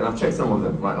not fake, and I've checked some of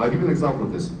them, right? I'll give you an example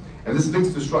of this. And this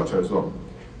links to structure as well.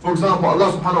 For example,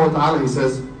 Allah subhanahu wa ta'ala, He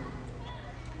says,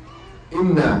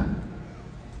 إِنَّ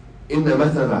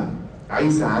مَثَلَ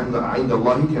عِيسَى عِنْدَ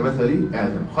اللَّهِ كَمَثَلِ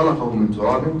آدَمَ خَلَقَهُ مِنْ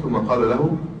تُرَابٍ ثُمَّ قَالَ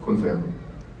لَهُ كُنْ فَيَكُنْ.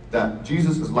 That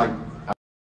Jesus is like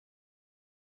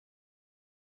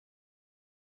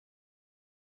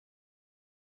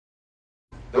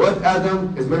the word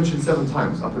Adam is mentioned 7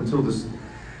 times up until this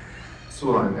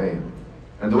surah and ayah.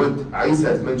 And the word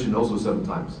Isa is mentioned also 7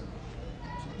 times.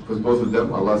 Because both of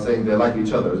them, Allah is saying they're like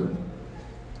each other, isn't it?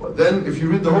 But then if you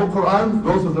read the whole Quran,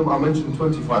 both of them are mentioned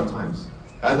 25 times.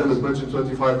 Adam is mentioned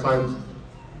 25 times,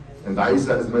 and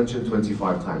Isa is mentioned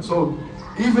 25 times. So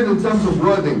even in terms of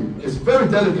wording, it's very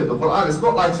delicate. The Quran, it's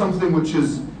not like something which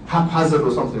is haphazard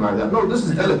or something like that. No, this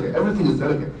is delicate. Everything is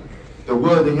delicate. The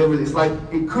wording, everything, it's like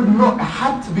it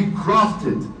had to be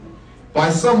crafted by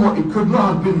someone. It could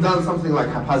not have been done something like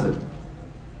haphazard.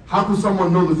 How could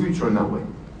someone know the future in that way?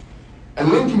 And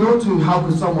linking on to how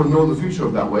could someone know the future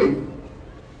of that way,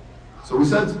 so we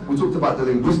talked about the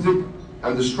linguistic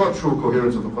and the structural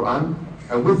coherence of the Quran,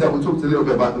 and with that we talked a little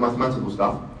bit about the mathematical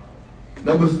stuff.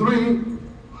 Number 3,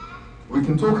 we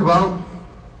can talk about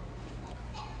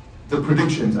the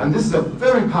predictions, and this is a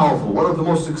very powerful, one of the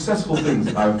most successful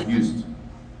things I've used.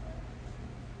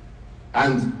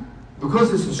 And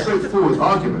because it's a straightforward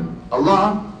argument,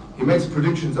 Allah, He makes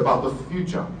predictions about the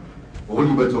future.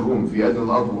 وغلبت الروم في أدنى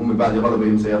الأرض وهم من بعد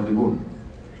غلبهم سيغلبون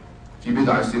في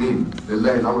بضع سنين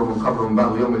لله الأمر من قبل ومن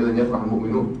بعد يومئذ يفرح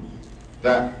المؤمنون.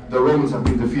 That the Romans have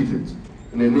been defeated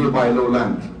in a nearby low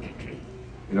land,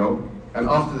 and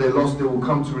after they lost, they will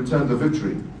come to return the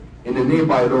victory in a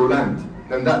nearby low land.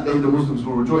 Then that day the Muslims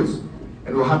will rejoice, and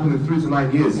it will happen in 3 to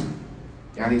 9 years.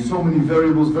 And so many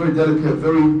variables, very delicate,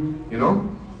 very,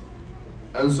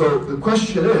 And so the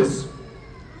question is,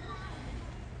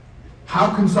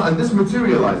 how can and this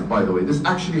materialized, by the way, this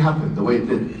actually happened the way it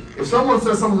did. If someone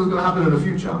says something's going to happen in the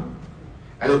future,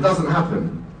 and it doesn't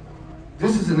happen,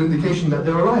 this is an indication that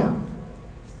they're a liar.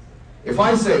 If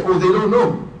I say, they don't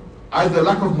know, either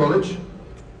lack of knowledge,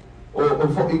 or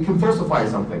it can falsify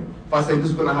something. If I say this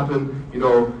is going to happen,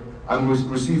 I'm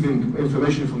receiving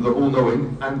information from the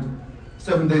all-knowing, and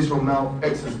 7 days from now,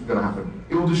 X is going to happen.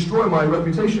 It will destroy my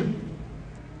reputation.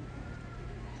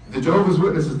 The Jehovah's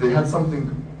Witnesses, they had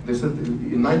something, they said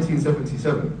in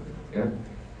 1977,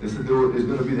 they said it's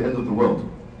going to be the end of the world.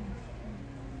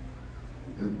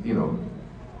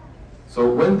 So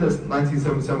when this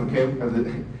 1977 came,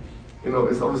 and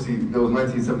it's obviously, there was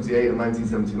 1978 and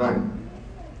 1979,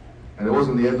 and it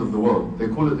wasn't the end of the world. They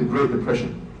call it the Great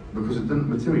Depression, because it didn't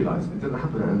materialize, it didn't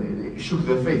happen, and it shook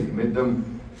their faith. It made them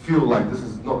feel like this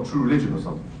is not true religion or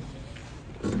something.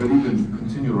 They believe in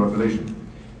continual revelation.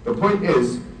 The point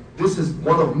is, this is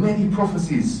one of many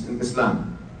prophecies in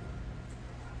Islam.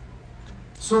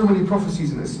 So many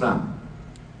prophecies in Islam.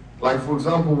 Like, for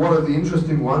example, one of the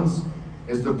interesting ones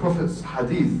is the Prophet's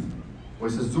hadith,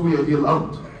 where it says, زُوِيَ لِيَ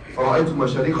الْأَرْضِ فَرَأَيْتُ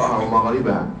مَشَارِقَهَا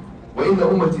وَمَغَارِبَهَا وَإِنَّ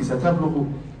أُمَّتِي سَتَبْلُغُ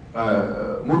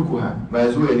مُلْكُهَا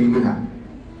مَا زُوِيَ لِي مِنْهَا.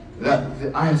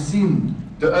 That I have seen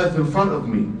the earth in front of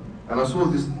me, and I saw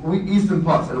this eastern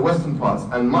parts and western parts,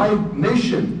 and my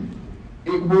nation,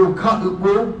 it will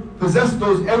possess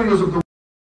those areas of the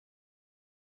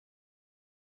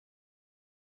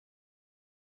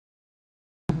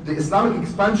The Islamic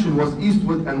expansion was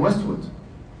eastward and westward.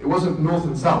 It wasn't north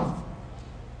and south.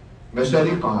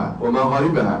 مَشَارِقَهَا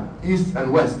وَمَغَارِبَهَا, east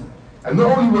and west. And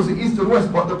not only was it east and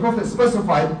west, but the Prophet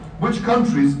specified which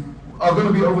countries are going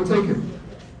to be overtaken.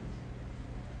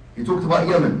 He talked about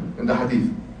Yemen in the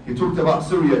hadith. He talked about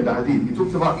Syria in the hadith. He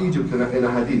talked about Egypt in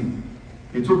a hadith.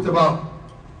 He talked about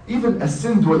even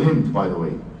Sind wal Hind, by the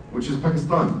way, which is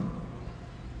Pakistan.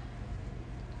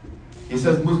 He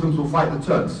says Muslims will fight the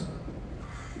Turks.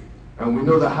 And we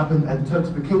know that happened, and Turks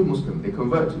became Muslim. They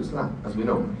converted to Islam, as we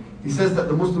know. He says that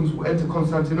the Muslims will enter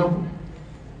Constantinople,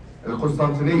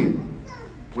 Constantinople,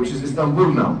 which is Istanbul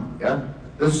now. Yeah,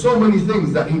 there's so many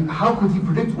things that how could he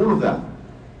predict all of that?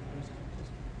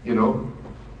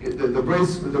 The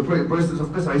bracelets of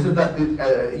Qisra. He said that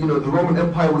the Roman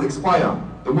Empire will expire.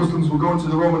 The Muslims will go into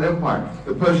the Roman Empire,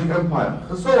 the Persian Empire,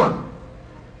 and so on.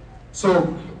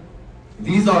 So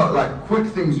these are like quick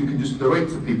things you can just narrate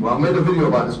to people. I made a video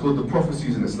about this called The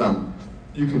Prophecies in Islam.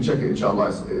 You can check it,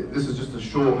 inshallah. This is just a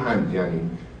shorthand,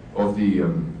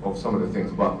 of some of the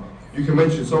things, but you can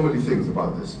mention so many things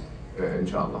about this,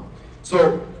 inshallah.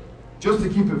 So, just to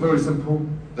keep it very simple,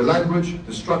 the language,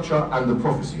 the structure, and the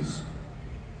prophecies.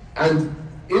 And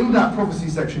in that prophecy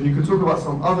section, you can talk about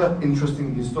some other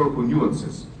interesting historical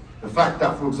nuances. The fact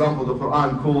that, for example, the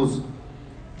Quran calls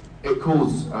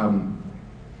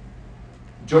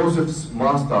Joseph's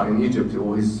master in Egypt,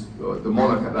 or the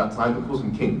monarch at that time, it calls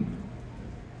him king.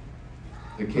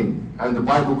 The king. And the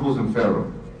Bible calls him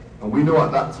Pharaoh. And we know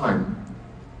at that time,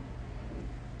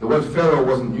 the word Pharaoh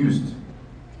wasn't used.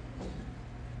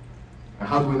 And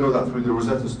how do we know that? Through the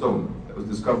Rosetta Stone. That was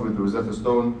discovered with the Rosetta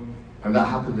Stone, and that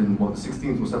happened in what, the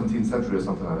 16th or 17th century or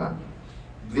something like that.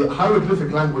 The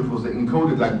hieroglyphic language was the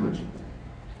encoded language.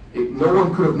 No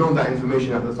one could have known that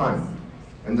information at the time.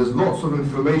 And there's lots of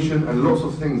information and lots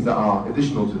of things that are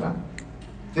additional to that.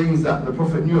 Things that the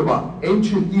Prophet knew about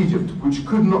ancient Egypt, which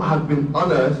could not have been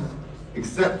unearthed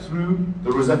except through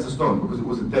the Rosetta Stone, because it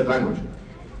was a dead language.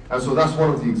 And so that's one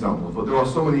of the examples, but there are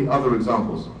so many other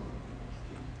examples.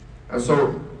 And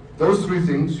so those three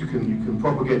things, you can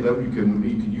propagate them, you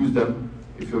can use them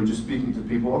if you're just speaking to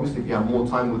people. Obviously, if you have more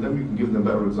time with them, you can give them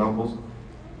better examples.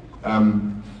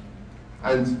 And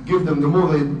give them, the more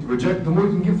they reject, the more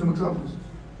you can give them examples.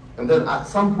 And then at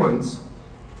some points,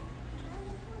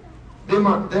 they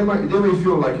may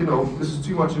feel like, this is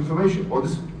too much information, or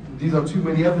these are too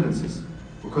many evidences.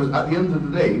 Because at the end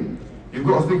of the day, you've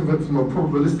got to think of it from a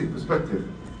probabilistic perspective.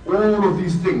 All of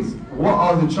these things, what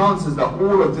are the chances that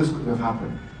all of this could have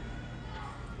happened?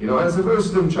 And it's a very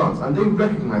slim chance, and they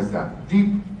recognize that.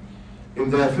 Deep in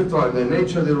their fitrah, in their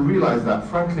nature, they realize that,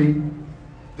 frankly,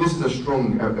 this is a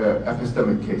strong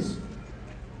epistemic case.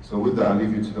 So with that, I'll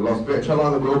leave you to the last bit.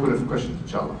 Inshallah, then we'll open it for questions,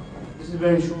 inshallah. This is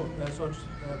very short. Can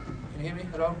you hear me?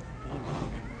 Hello?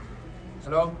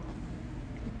 Hello?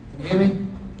 Can you hear me?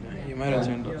 You might have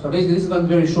turned up. So basically, this is going to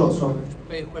be very short, so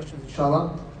pay questions,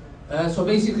 inshallah. So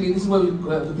basically, this is where we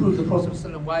prove the Prophet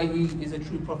ﷺ, why he is a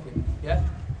true prophet. Yeah.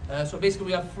 So basically,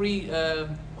 we have three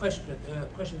questions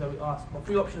that we ask, or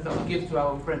three options that we give to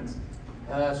our friends.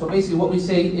 So basically, what we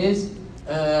say is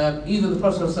either the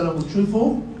Prophet ﷺ was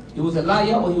truthful, he was a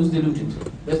liar, or he was deluded.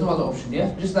 There's no other option.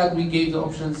 Yeah. Just like we gave the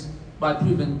options by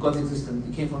proving God's existence.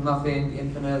 It came from nothing,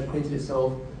 infinite, created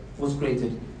itself, was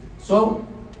created. So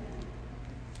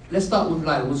let's start with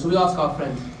lie. So we ask our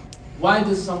friends, why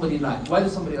does somebody lie? Why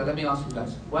does somebody lie? Let me ask you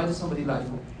guys. Why does somebody lie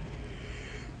for?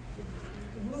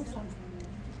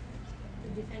 To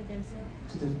defend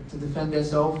themselves. To defend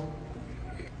themselves.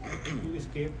 To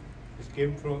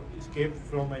escape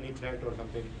from any threat or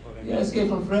something. Yeah, escape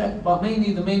from threat. But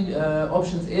mainly the main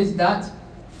options is that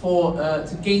for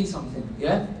to gain something.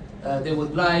 Yeah, they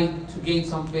would lie to gain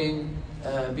something,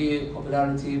 be it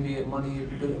popularity, be it money,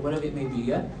 whatever it may be.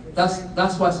 Yeah,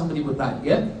 that's why somebody would lie.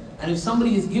 Yeah. And if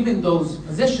somebody is given those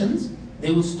possessions, they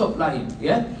will stop lying.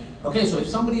 Yeah. Okay. So if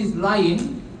somebody is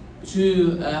lying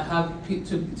to have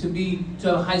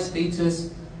a high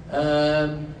status,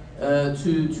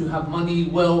 to have money,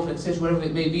 wealth, etc., whatever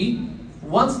it may be,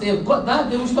 once they have got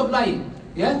that, they will stop lying.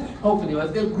 Yeah. Hopefully,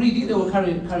 if they're greedy, they will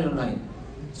carry on lying.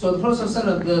 So the Prophet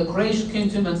ﷺ, the Quraysh came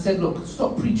to him and said, "Look,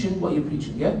 stop preaching what you're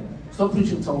preaching. Yeah. Stop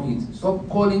preaching Tawheed. Stop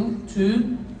calling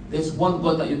to this one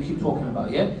God that you keep talking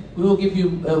about, yeah? We will give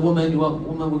you a woman,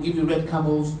 will give you red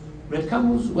camels. Red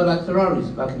camels were like Ferraris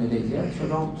back in the days, yeah? So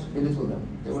don't belittle them.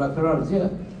 They were like Ferraris, yeah?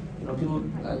 People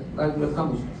like red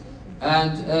camels.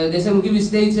 And they said, we'll give you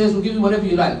status, we'll give you whatever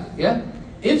you like, yeah?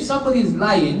 If somebody is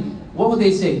lying, what would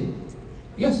they say?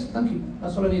 Yes, thank you.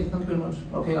 That's all I need. Thank you very much.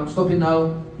 Okay, I'm stopping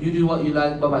now. You do what you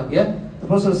like. Bye-bye, yeah? The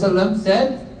Prophet ﷺ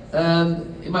said,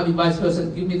 it might be vice versa.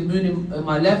 Give me the moon on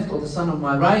my left or the sun on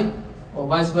my right, or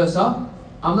vice versa.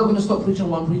 I'm not going to stop preaching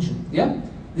what I'm preaching. Yeah?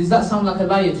 Does that sound like a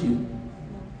liar to you?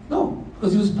 No,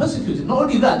 because he was persecuted. Not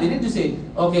only that, they didn't just say,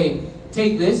 okay,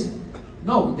 take this.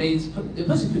 No, they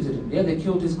persecuted him. Yeah, they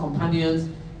killed his companions,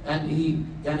 and he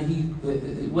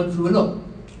went through a lot.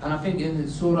 And I think in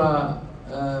the Surah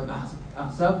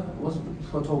Ahzab was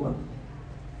for Tawbah.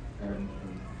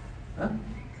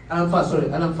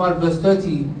 Al-Anfal verse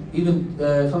 30, even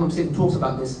if I'm not mistaken, talks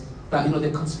about this, that they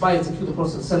conspired to kill the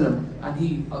Prophet ﷺ, and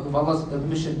he, with Allah's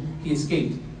permission, he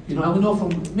escaped. And we know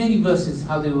from many verses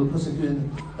how they were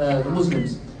persecuting the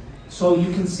Muslims. So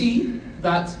you can see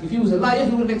that if he was a liar,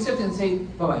 he would have accepted and say,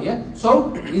 bye-bye, yeah?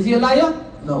 So, is he a liar?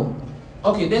 No.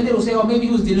 Okay, then they will say, oh, maybe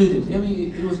he was deluded.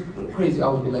 Maybe he was crazy, I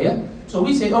would be like, yeah? So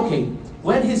we say, okay,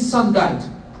 when his son died,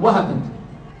 what happened?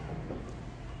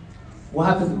 What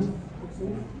happened?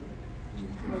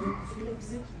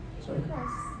 Sorry?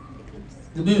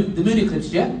 The moon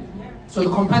eclipsed, yeah? So the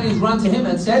companions ran to him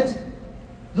and said,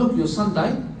 look, your son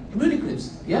died, the moon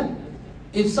eclipsed, yeah?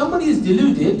 If somebody is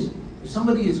deluded, if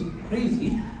somebody is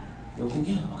crazy, they'll think,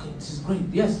 yeah, okay, this is great.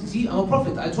 Yes, see, I'm a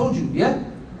prophet, I told you, yeah?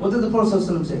 What did the Prophet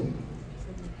ﷺ say?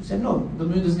 He said, no, the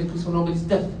moon doesn't eclipse for nobody's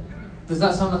death. Does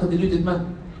that sound like a deluded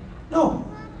man? No.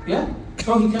 Yeah?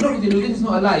 So he cannot be deluded, he's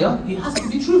not a liar, he has to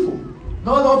be truthful.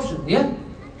 No other option, yeah?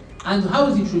 And how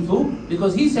is he truthful?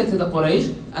 Because he said to the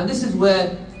Quraysh, and this is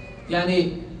where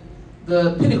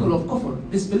the pinnacle of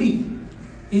kufr, disbelief.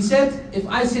 He said, if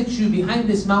I said to you, behind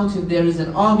this mountain there is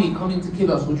an army coming to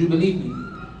kill us, would you believe me?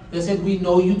 They said, we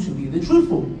know you to be the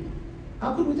truthful.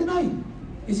 How could we deny you?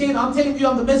 He's saying, I'm telling you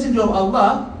I'm the messenger of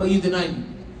Allah, but you deny me.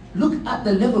 Look at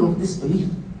the level of disbelief.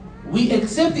 We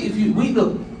accept it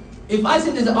if I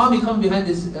said there's an army coming behind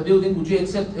this building, would you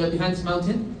accept, behind this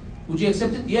mountain? Would you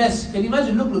accept it? Yes. Can you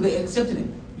imagine? Look, they're accepting it.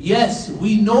 Yes,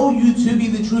 we know you to be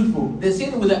the truthful. They're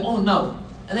saying it with their own mouth.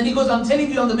 And then he goes, I'm telling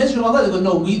you I'm the messenger of Allah. They go,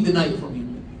 no, we deny it from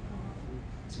you.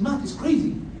 It's mad, it's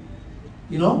crazy.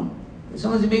 You know?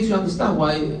 Sometimes it makes you understand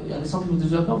why some people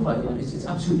deserve hellfire. It's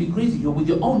absolutely crazy. You're with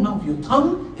your own mouth. Your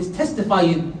tongue is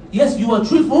testifying, yes, you are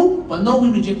truthful, but no,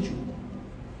 we reject you.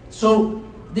 So,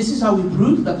 this is how we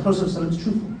prove that the Prophet ﷺ is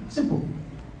truthful. Simple.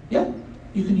 Yeah?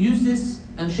 You can use this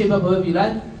and shape up however you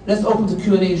like. Let's open to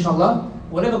Q&A, inshallah.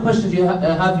 Whatever questions you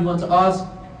have, you want to ask,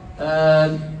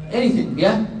 anything,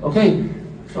 yeah? Okay.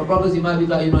 So brothers, it might be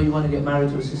that, you want to get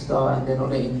married to a sister and they're not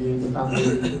letting you in the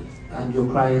family, and you're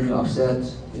crying, you're upset,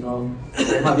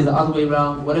 It might be the other way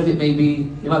around, whatever it may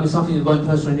be. It might be something that's going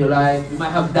personal in your life. You might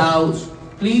have doubts.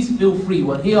 Please feel free.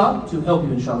 We're here to help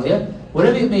you, inshallah, yeah?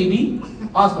 Whatever it may be,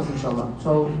 ask us, inshallah.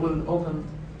 So we'll open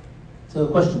to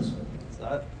questions. So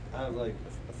I have like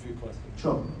a few questions.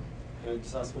 Sure. Can I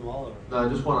just ask them all? Or? No,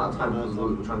 just one at a time because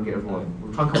we're trying to get everyone.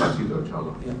 We'll try and come back to you though,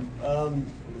 inshallah. Yeah. Let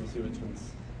me see which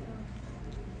ones.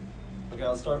 Okay,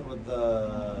 I'll start with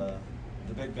the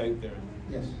Big Bang Theory.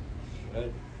 Yes.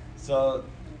 Right? So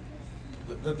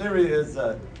the theory is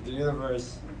that the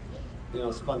universe,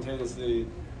 spontaneously,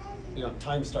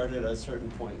 time started at a certain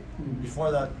point. Mm-hmm.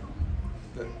 Before that,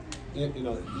 you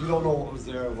don't know what was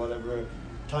there or whatever.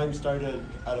 Time started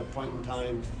at a point in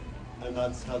time, and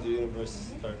that's how the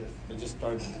universe started. It just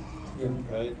started, yeah.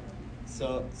 Right?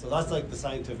 So that's like the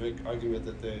scientific argument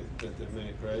that they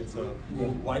make, right? So yeah.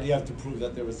 Why do you have to prove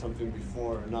that there was something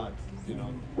before or not?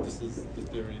 This is the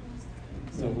theory.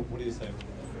 So what do you say?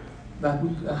 That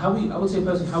I would say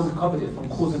personally how we covered it from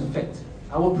cause and effect.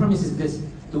 Our premise is this: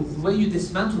 the way you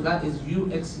dismantle that is you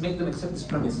make them accept this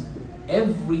premise.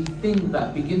 Everything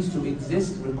that begins to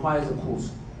exist requires a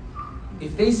cause.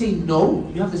 If they say no,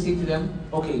 you have to say to them,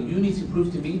 okay, you need to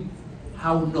prove to me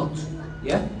how not.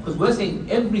 Yeah? Because we're saying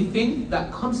everything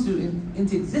that comes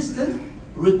into existence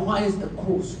requires a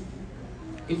cause.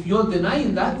 If you're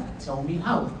denying that, tell me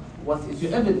how. What is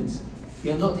your evidence?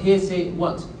 You're not here saying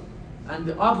what? And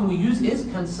the argument we use is,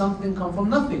 can something come from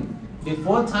nothing?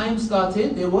 Before time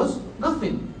started, there was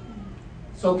nothing.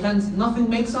 So can nothing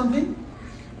make something?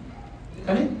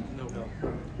 Can it? No.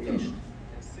 Finished.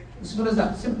 As simple as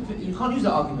that. Simple. You can't use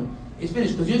that argument. It's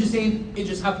finished because you're just saying it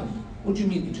just happened. What do you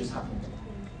mean it just happened?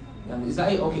 And is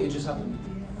that it? Okay, it just happened.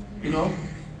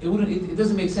 It wouldn't. It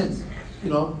doesn't make sense.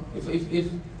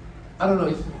 If I don't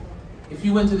know if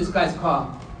you went to this guy's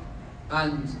car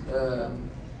and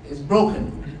it's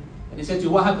broken, and he said to you,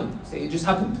 "What happened?" Say, "It just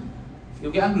happened."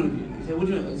 He'll get angry with you. You say, "What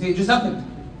do you mean?" Say, "It just happened."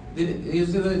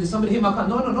 Did somebody hit my car?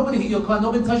 No, nobody hit your car.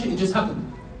 Nobody touched it. It just happened.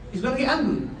 He's going to get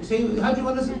angry. You say, how do you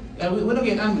understand? We're not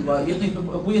getting angry, but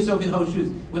we yourself in our shoes.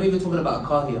 We're not even talking about a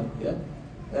car here.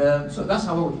 Yeah. So that's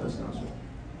how I would personally answer.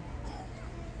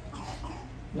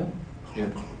 Yeah. Yeah.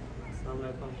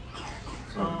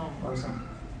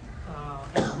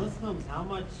 As Muslims, how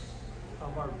much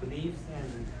of our beliefs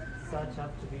and such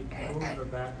have to be proved or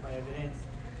backed by evidence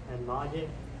and logic,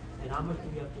 and how much do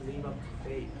we have to leave up to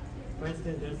faith? For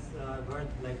instance, there's words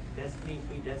like destiny,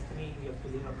 predestiny, you have to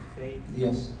leave up to faith.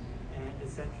 Yes. And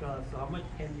etc. So how much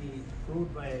can be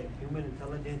proved by human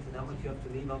intelligence and how much you have to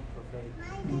leave up for faith?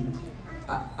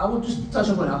 I would just touch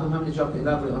upon it, I'm going to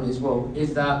elaborate on it as well,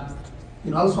 is that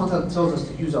Allah SWT tells us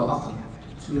to use our aql.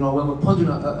 So, when we're pondering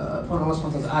upon Allah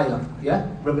SW's ayah, yeah?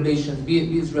 Revelations,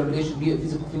 be it revelation, be it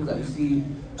physical things that you see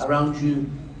around you,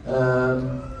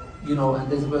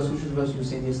 and there's a verse, which was the verse you were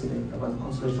saying yesterday, about the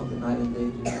constellation of the night and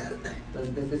day.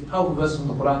 There's powerful verses from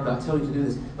the Quran that tell you to do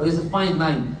this, but there's a fine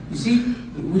line. You see,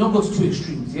 we don't go to two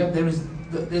extremes, yeah?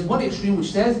 There's one extreme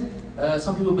which says,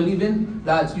 some people believe in,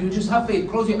 that you just have faith,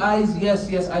 close your eyes,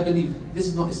 yes, I believe. This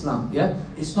is not Islam, yeah?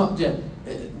 It's not there.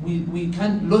 We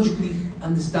can logically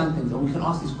understand things and we can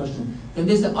ask this question. Then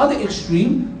there's the other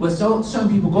extreme where certain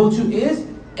people go to is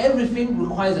everything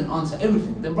requires an answer,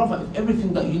 everything. Then brother, if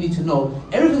everything that you need to know,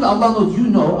 everything that Allah knows you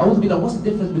know, I would be like, what's the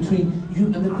difference between you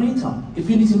and the Creator? If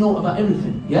you need to know about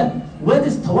everything, yeah? Where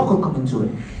does tawakkul come into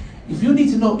it? If you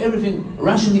need to know everything,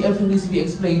 rationally everything needs to be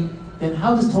explained, then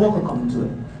how does tawakkul come into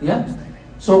it? Yeah?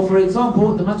 So for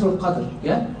example, the matter of qadr,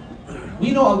 yeah? We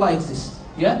know Allah exists,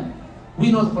 yeah?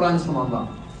 We know the Quran is from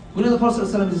Allah. We know the Prophet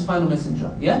ﷺ is his final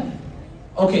messenger, yeah?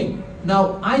 Okay,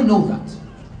 now I know that.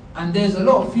 And there's a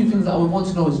lot of few things that I would want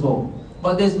to know as well.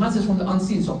 But there's matters from the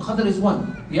unseen, so qadr is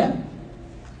one, yeah?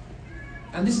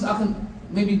 And this is, I can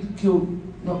maybe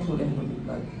not kill anybody,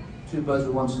 like 2 birds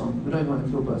with 1 stone. We don't even want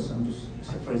to kill birds, so it's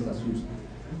a phrase that's used.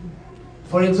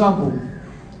 For example,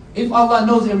 if Allah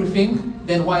knows everything,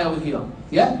 then why are we here?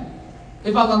 Yeah?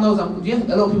 If Allah knows, yeah,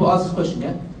 a lot of people ask this question,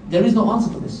 yeah? There is no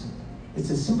answer for this. It's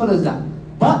as simple as that.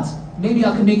 But maybe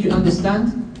I can make you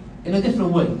understand in a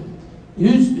different way.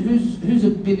 Who's a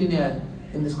billionaire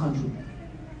in this country?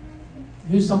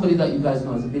 Who's somebody that you guys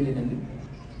know as a billionaire?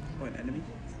 What, enemy?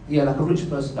 Yeah, like a rich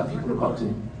person that people look up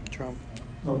to. Trump.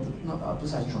 No, not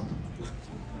besides Trump.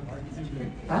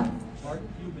 Huh?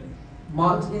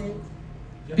 Mark.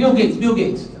 Bill Gates.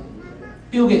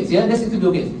 Bill Gates, yeah? Listen to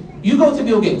Bill Gates. You go to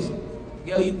Bill Gates.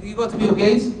 Yeah, you go to Bill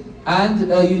Gates, and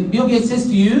Bill Gates says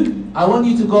to you, I want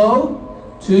you to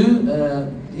go to,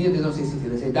 here they don't say city,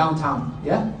 they say downtown,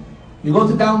 yeah? You go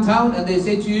to downtown, and they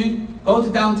say to you, go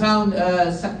to downtown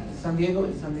San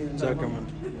Diego?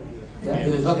 Sacramento. Yeah,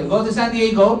 okay, go to San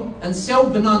Diego and sell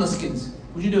banana skins.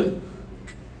 Would you do it?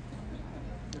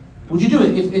 Would you do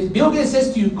it? If Bill Gates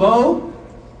says to you, go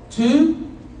to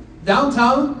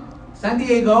downtown San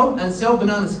Diego and sell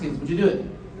banana skins, would you do it?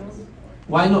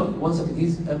 Why not? 1 second,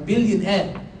 he's a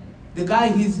billionaire. The guy,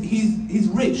 he's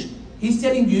rich. He's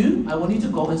telling you, I want you to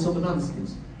go and sell banana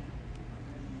skins.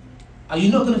 Are you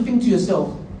not going to think to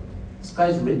yourself, this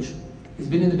guy's rich, he's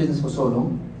been in the business for so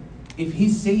long, if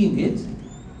he's saying it,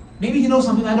 maybe he knows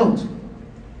something I don't.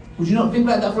 Would you not think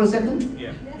like that for a second?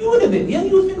 Yeah. You would have been, yeah,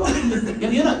 you would think,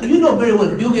 okay, yeah, you know very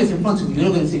well, Bill Gates in front of you, you're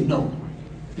not going to say no.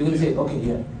 You're going to say, okay,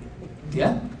 yeah.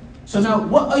 Yeah? So now,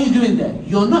 what are you doing there?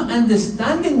 You're not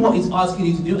understanding what he's asking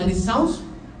you to do, and it sounds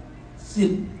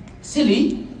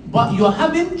silly, but you're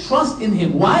having trust in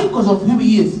him. Why? Because of who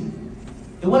he is.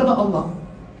 And what about Allah?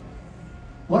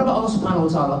 What about Allah subhanahu wa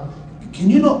ta'ala? Can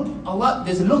you not, Allah,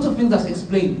 there's a lot of things that's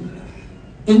explained.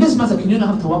 In this matter, can you not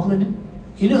have tawakkul in it?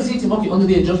 Can you not say to him, okay, on the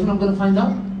day of judgment I'm going to find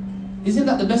out? Isn't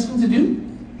that the best thing to do?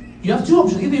 You have 2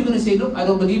 options. Either you're going to say, look, I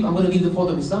don't believe, I'm going to leave the fold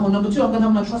of Islam. Or number 2, I'm going to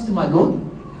have my trust in my Lord.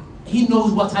 He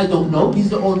knows what I don't know. He's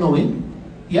the all-knowing.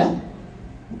 Yeah?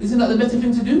 Isn't that the better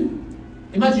thing to do?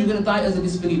 Imagine you're going to die as a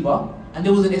disbeliever, and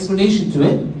there was an explanation to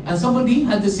it, and somebody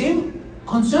had the same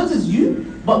concerns as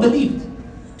you, but believed.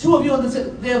 2 of you on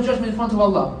the day of judgment in front of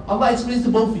Allah. Allah explains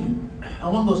to both of you.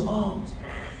 And one goes, oh,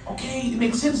 okay, it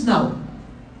makes sense now.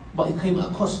 But it came at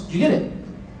a cost. Do you get it?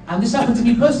 And this happened to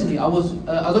me personally. I don't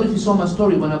know if you saw my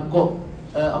story when I bought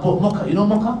mocha. You know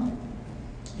mocha?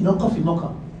 You know coffee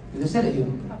mocha? They said it here.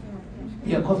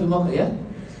 Yeah, coffee mocha, yeah?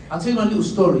 I'll tell you my little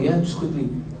story, yeah, just quickly.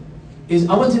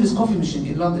 I went to this coffee machine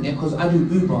in London, yeah, because I do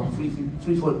Uber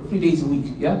 3 days a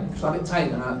week, yeah? So I get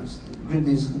tired and I drink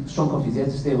these strong coffees, yeah,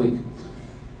 to stay awake.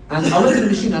 And I went to the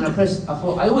machine and I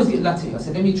thought, I always get latte. I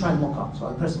said, let me try mocha. So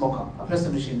I pressed mocha. I pressed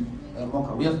the machine,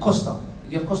 mocha. We have Costa.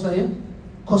 Do you have Costa here?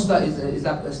 Costa is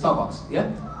like Starbucks,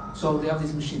 yeah? So they have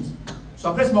these machines.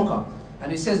 So I pressed mocha.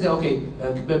 And it says there, okay,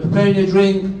 preparing your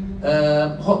drink,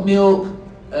 hot milk,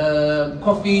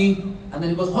 coffee, and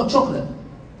then it goes hot chocolate.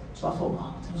 So I thought,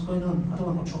 wow, what's going on? I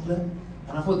don't want hot chocolate.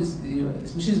 And I thought this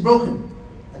machine is broken.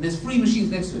 And there's 3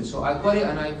 machines next to it. So I got it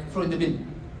and I throw it in the bin.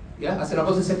 Yeah, I said I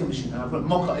got the second machine and I put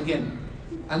mocha again.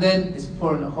 And then it's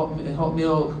pouring hot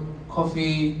milk,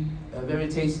 coffee, very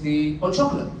tasty, hot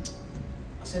chocolate.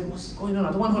 I said, what's going on?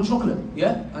 I don't want hot chocolate.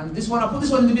 Yeah? And this one, I put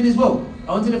this one in the bin as well.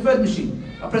 I went to the 3rd machine.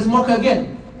 I pressed mocha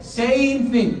again.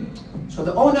 Same thing. So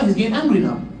the owner is getting angry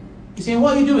now. He's saying,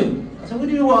 what are you doing? I said, what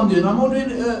do you know what I'm doing? I'm ordering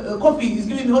coffee, he's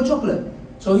giving me hot chocolate.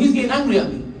 So he's getting angry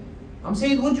at me. I'm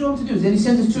saying, what do you want me to do? Then he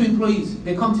sends his 2 employees.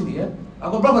 They come to me, yeah?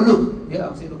 I go, brother, look. Yeah,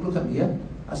 I'm saying, look at me, yeah?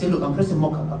 I said, look, I'm pressing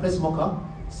mocha. I press mocha.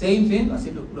 Same thing. I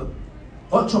said, look.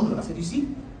 Hot chocolate. I said, you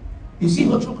see? You see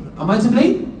hot chocolate. Am I to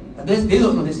blame? And they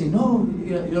don't know. They say, no,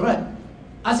 you're right.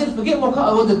 I said, forget mocha.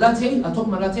 I ordered latte. I took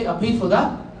my latte. I paid for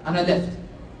that. And I left.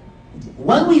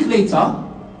 1 week later,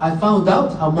 I found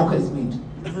out how mocha is made.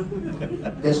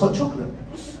 There's hot chocolate.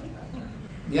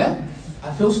 Yeah?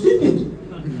 I feel stupid.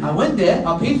 I went there.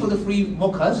 I paid for the free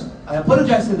mochas. I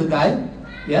apologized to the guy.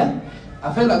 Yeah?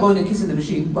 I felt like going and kissing the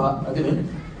machine, but I didn't.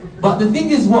 But the thing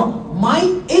is what? My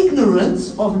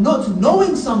ignorance of not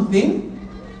knowing something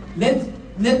led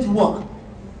to what?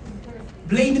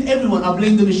 Blaming everyone. I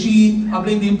blame the machine, I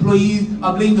blame the employees,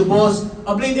 I blame the boss,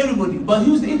 I blame everybody. But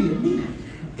who's the idiot? Me.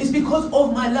 It's because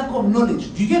of my lack of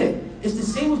knowledge. Do you get it? It's the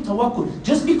same with tawakkul.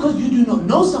 Just because you do not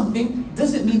know something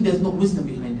doesn't mean there's no wisdom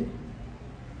behind it.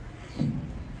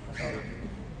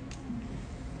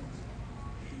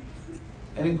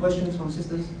 Any questions from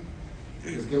sisters?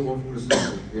 Let's get one from the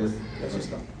sister. Yes. Yes,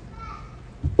 sister.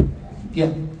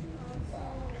 Yeah.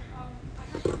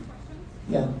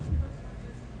 Yeah.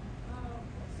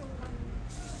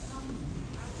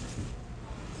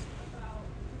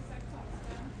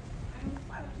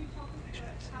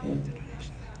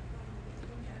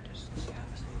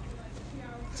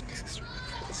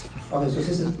 Okay, so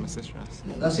sister. That's my sister.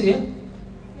 That's it, yeah?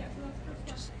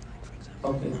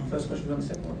 Okay, first question, the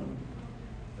second one.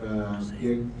 Yeah,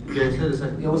 say the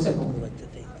second. Yeah, what's the second one?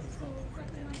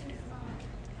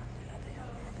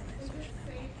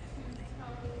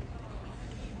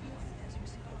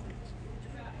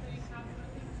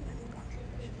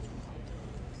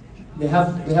 They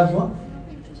have what?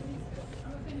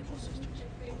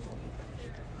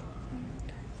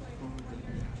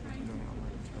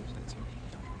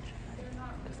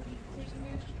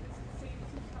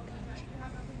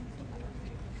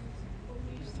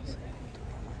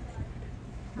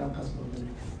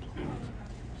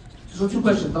 So two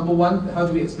questions. Number one, how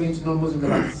do we explain to non-Muslims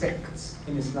about sects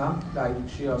in Islam, like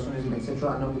Shia, Sunnism,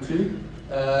 etc.? And number two,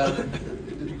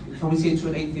 can we say to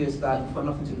an atheist that you've got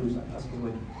nothing to lose? That's the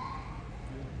way.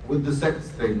 With the sects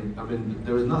thing, I mean,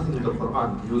 there is nothing in the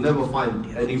Quran. You'll never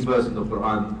find any verse in the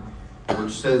Quran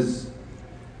which says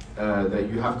that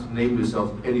you have to name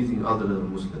yourself anything other than a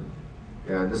Muslim.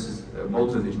 Yeah, this is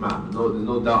molten ijma'. No, there's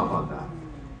no doubt about that.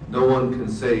 No one can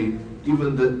say,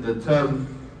 even the term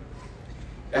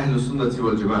Ahlul Sunnati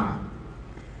wal Jama'ah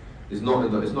is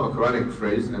not it's not a Quranic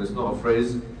phrase, and it's not a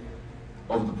phrase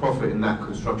of the Prophet in that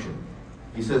construction.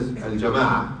 He says Al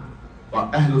Jama'ah,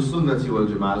 but Ahlul Sunnati wal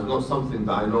Jama'ah is not something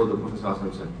that I know the Prophet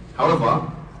ﷺ said. However,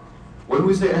 when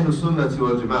we say Ahlul Sunnati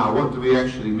wal Jama'ah, what do we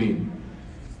actually mean?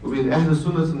 We mean Ahlul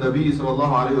Sunnati Nabi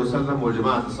sallallahu alayhi wa sallam wal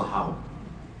Jama'at al-Sahaba.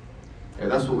 Yeah,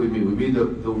 that's what we mean. We mean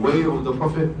the way of the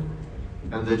Prophet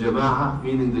and the Jama'ah,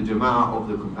 meaning the Jama'ah of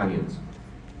the companions.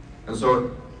 And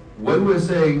so, when we're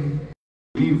saying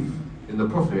we believe in the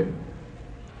Prophet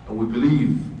and we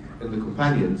believe in the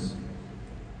companions,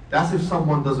 that's if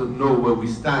someone doesn't know where we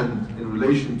stand in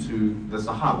relation to the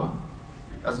Sahaba.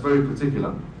 That's very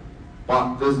particular.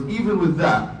 But there's, even with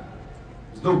that,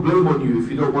 there's no blame on you if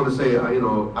you don't want to say, I'm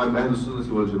Ahlul Sunnati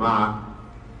wal Jama'ah.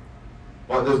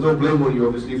 But there's no blame on you,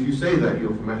 obviously, if you say that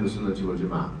you're from Ahlul Sunnati wal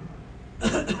Jama'ah.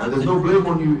 And there's no blame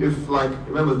on you if, like,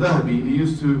 remember Dhahabi, he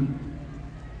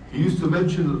used to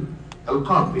mention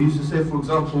Al-Qab. He used to say, for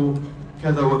example,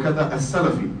 Kada wa Kada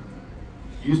as-Salafi.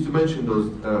 He used to mention those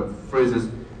phrases.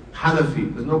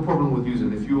 Hanafi. There's no problem with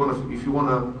using it. If you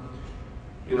wanna,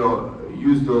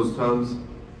 use those terms,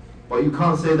 but you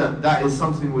can't say that is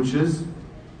something which is,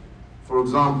 for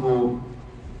example,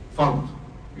 fard.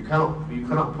 You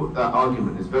cannot put that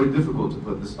argument. It's very difficult to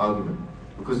put this argument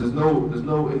because there's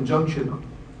no injunction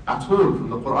at all from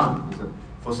the Quran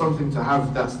for something to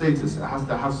have that status. It has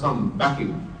to have some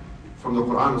backing from the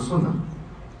Quran and Sunnah.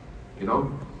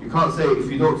 You can't say it if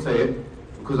you don't say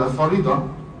it, because al-farida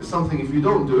is something, if you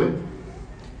don't do it,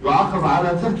 يُعَاقَبَ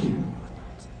عَلَى تَرْكِهِ,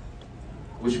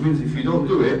 which means if you don't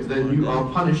do it, then you are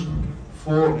punished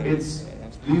for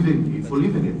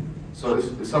leaving it. So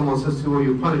if someone says to you,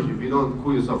 you're punished if you don't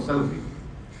call yourself Salafi,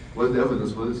 where's the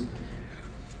evidence for this?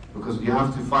 Because you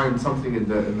have to find something in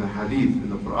the hadith, in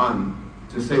the Quran,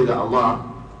 to say that Allah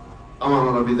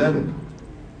amara bidhalik.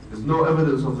 There's no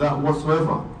evidence of that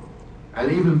whatsoever.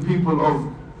 And even people of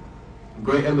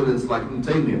great eminence like Ibn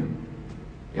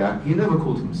Taymiyyah, he never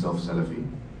called himself Salafi.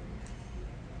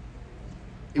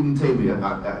 Ibn Taymiyyah,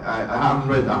 I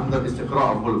haven't done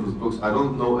istiqra of all of his books. I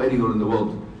don't know anyone in the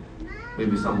world,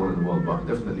 maybe someone in the world, but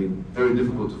definitely very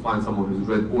difficult to find someone who's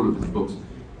read all of his books.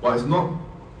 But it's not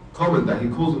common that he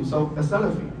calls himself a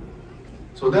Salafi.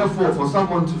 So therefore, for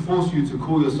someone to force you to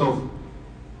call yourself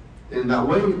in that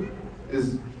way,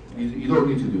 you don't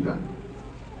need to do that.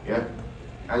 Yeah?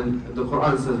 And the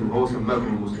Quran says, and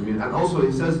also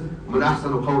it says, مَنْ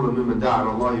أَحْسَنُ قَوْلًا مِمَّنْ دَعَى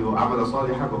عَلَى اللَّهِ وَعَمَلَ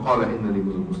صَالِحًا وَقَالَ إِنَّنِي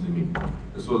مِنَ الْمُسْلِمِينَ.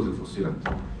 The Surah Al-Fussilat.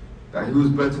 That he who is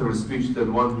better in speech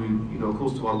than one who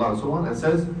calls to Allah and so on, and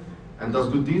says, and does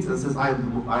good deeds, and says, I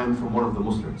am from one of the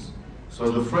Muslims. So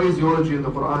the phraseology in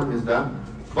the Quran is that,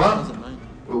 but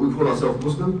we call ourselves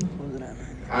Muslim.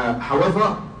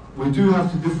 However, we do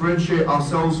have to differentiate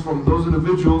ourselves from those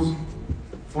individuals,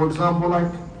 for example,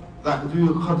 like that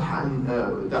do qadh and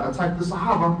that attack the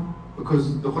Sahaba,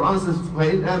 because the Quran says,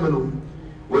 وَإِنْ آمَنُوا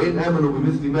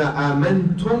بِمِثْلِ مَا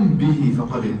آمَنْتُمْ بِهِ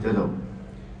فَقَدْ اهْتَدَوْا.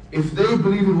 If they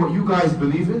believe in what you guys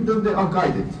believe in, then they are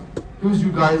guided. Who's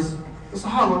you guys? The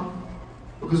Sahaba.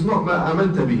 Because it's not مَا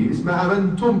آمَنْتَ بِهِ, it's مَا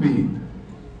آمَنْتُمْ بِهِ.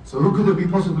 So who could it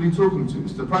be possibly talking to?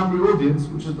 It's the primary audience,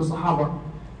 which is the Sahaba.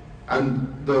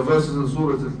 And the verses in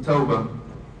Surah Al-Tawbah,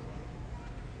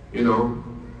 you know,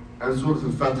 and Surah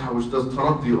Al-Fatiha, which does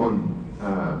taraddi on,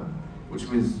 which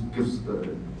means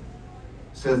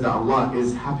says that Allah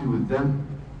is happy with them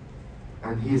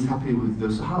and He is happy with the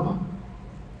Sahaba,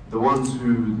 the ones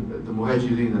who, the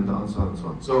Muhajirin and the Ansar and so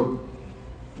on. So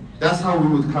that's how we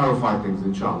would clarify things,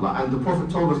 inshallah. And the Prophet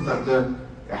told us that the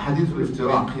Hadith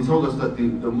al-Iftiraq, he told us that the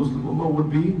Muslim Ummah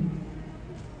would be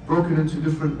broken into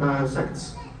different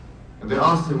sects. And they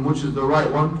asked him which is the right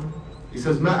one. He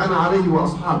says, Ma ana alayhi wa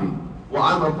ashabi. What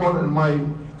I'm upon and my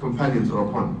companions are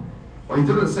upon. Well, he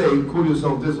didn't say, call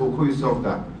yourself this or call yourself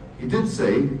that. He did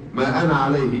say, Ma ana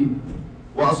alayhi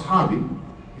wa ashabi.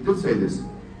 He did say this.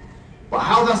 But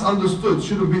how that's understood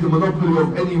shouldn't be the monopoly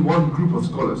of any one group of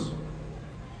scholars.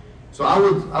 So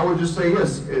I would just say,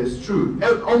 yes, it's true.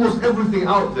 Almost everything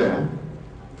out there,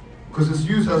 because it's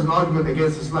used as an argument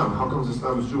against Islam. How comes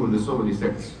Islam is true when there's so many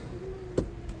sects?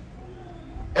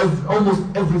 Almost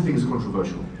everything is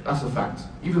controversial. That's a fact.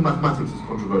 Even mathematics is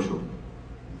controversial.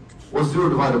 What's 0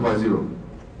 divided by 0?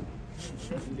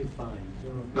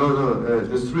 No,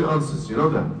 there's 3 answers. You know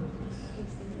that?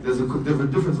 There's a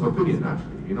difference of opinion,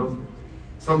 actually. You know,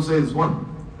 some say it's 1.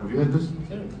 Have you heard this?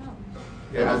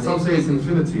 Yeah, and some say it's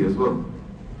infinity as well.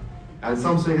 And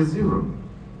some say it's 0.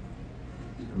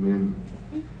 I mean,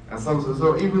 and some say,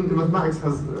 so even mathematics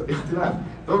has ikhtilaf.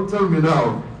 Don't tell me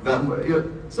now that,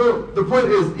 so the point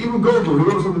is, even Gödel, who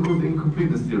wrote something called the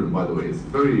incompleteness theorem, by the way,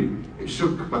 it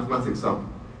shook mathematics up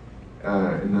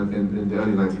in the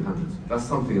early 1900s. That's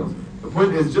something else. The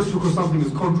point is, just because something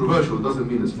is controversial doesn't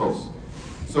mean it's false.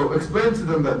 So explain to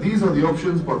them that these are the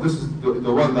options, but this is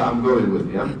the one that I'm going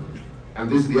with, yeah? And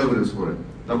this is the evidence for it.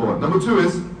 Number 1. Number 2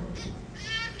 is,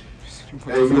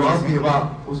 you were asking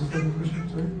about, what's the second question,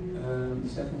 sorry? The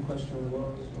second question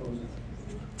was, what was it?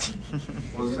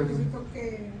 What was the second? Is it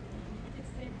okay?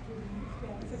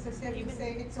 You say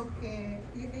it's okay.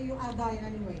 You are dying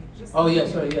anyway. Oh yeah,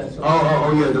 sorry, yeah. Sorry.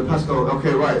 Oh yeah, the Pascal.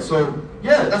 Okay, right. So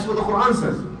yeah, that's what the Quran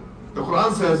says. The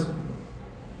Quran says,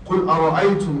 قُلْ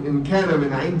أَرَأَيْتُمْ إِنْ كَانَ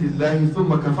مِنْ عِنْدِ اللَّهِ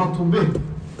ثُمَّ كَفَرْتُمْ بِهِ.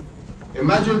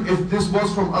 Imagine if this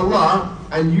was from Allah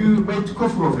and you made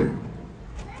kufr of it.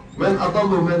 مَنْ أَضَلُّ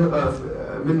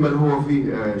مِنْ هُوَ فِي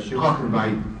شِقَاقٍ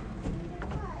بَعِيدٍ.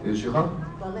 Is it shiqaq?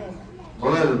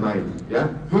 ضَلَالٍ بَعِيدٍ. Yeah?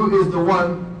 Who is the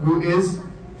one who is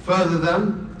further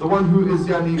than the one who is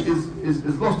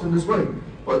lost in this way?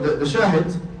 But the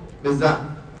shahid is that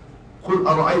قُلْ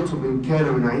أَرَأَيْتُمْ إِنْ كَانَ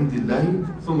مِنْ عِنْدِ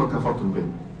اللَّهِ ثُمَّ كَفَرْتُمْ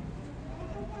بِهِ.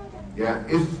 Yeah,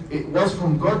 if it was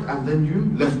from God and then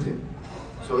you left it.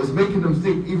 So it's making them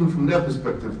think, even from their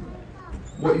perspective,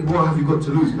 what have you got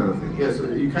to lose, kind of thing. Yeah, so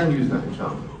you can use that,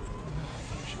 inshallah.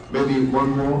 Maybe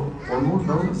one more?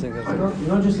 No?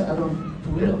 Just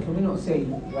can we not say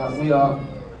that we are,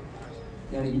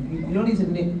 you don't need to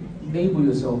label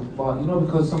yourself, but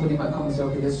because somebody might come and say,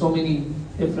 okay, there's so many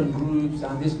different groups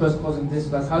and this person calls them this,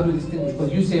 but how do you distinguish?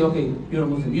 Because you say, okay, you're a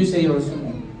Muslim, you say you're a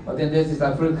Sunni. But then there's this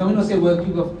like, can we not say where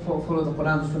people follow the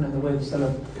Quran, Sunnah, and the way of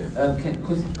Salaf?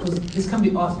 Because this can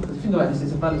be asked, because think about this,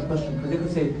 it's a valid question, because they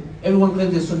could say, everyone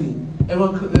claims they're Sunni,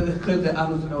 everyone claims they're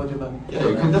Ahlul Sunnah wa Jama'ah. Yeah,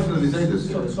 you can definitely say this.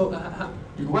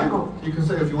 Why not? You can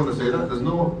say if you want to say that,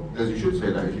 you should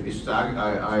say that. You should say,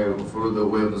 I follow the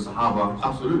way of the Sahaba,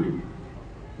 absolutely.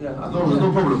 Yeah, there's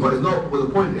no problem, but it's not. Well,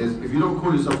 the point is, if you don't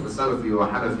call yourself a Salafi or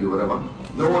a Hanafi or whatever,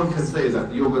 no one can say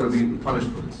that you're going to be punished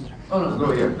for this. Oh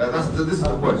no. Yeah, this is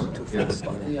the point.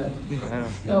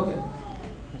 Yeah, okay.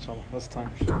 That's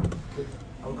time.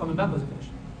 Are we coming back or is it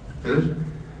finished? Finished?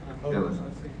 Yeah.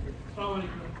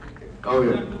 Oh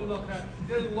yeah.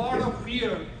 There's a lot of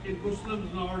fear in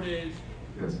Muslims nowadays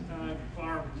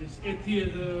for this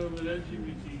atheism and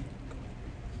LGBT.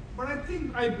 But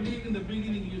I believe in the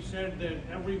beginning you said that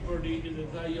everybody is a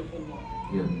da'i of Allah.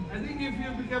 Yeah. I think if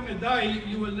you become a da'i,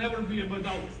 you will never be a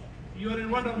madaw. You are in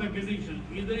one of the conditions.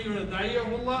 Either you're a da'i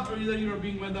of Allah or either you're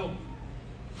being madaw.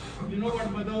 You know what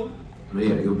madaw?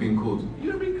 Yeah, you're being called.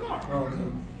 You're being called. Oh, okay.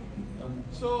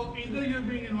 So either you're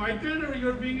being invited or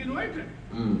you're being invited.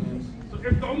 Mm. So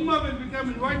if the ummah will become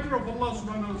inviter of Allah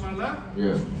subhanahu wa ta'ala,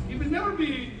 he will never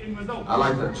be in madaw. I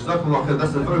like that. Jazakumullah khair.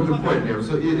 That's a very good point here.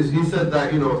 So he said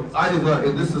that, either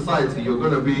in this society you're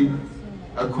going to be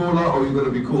a caller or you're going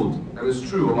to be called. And it's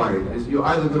true, right? You're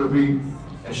either going to be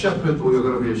a shepherd or you're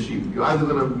going to be a sheep. You're either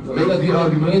going to make the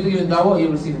argument. Either you're in dawah or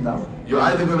you're receiving dawah. You're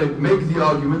either going to make the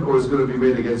argument or it's going to be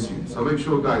made against you. So make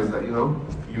sure, guys, that you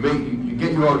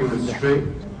get your argument straight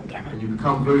and you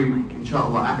become very,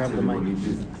 inshallah, active in what you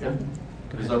do. Yeah?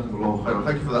 Jazakumullah khair.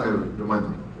 Thank you for that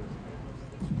reminder.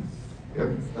 Yeah,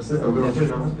 that's it. Are we going to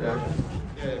finish now? Yeah,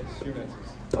 it's a few minutes.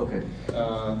 Okay.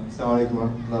 Assalamu alaikum wa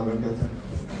rahmatullahi wa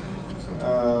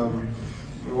barakatuh.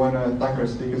 We want to thank our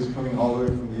speakers for coming all the way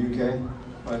from the UK.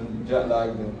 on jet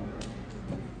lagged and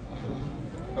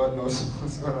God knows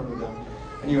what's going on with them.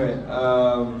 Anyway,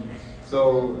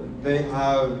 so they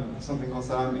have something called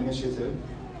Salam Initiative,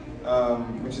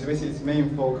 which is basically its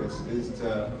main focus is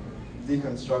to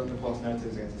deconstruct the false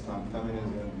narratives against Islam,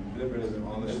 feminism, liberalism,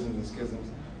 all the isms and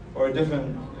schisms, or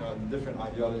different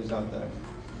ideologies out there.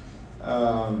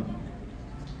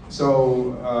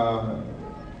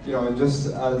 Just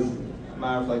as a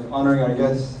matter of like honoring our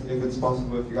guests, if it's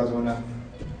possible, if you guys want to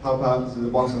help out, there's a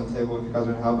box on the table. If you guys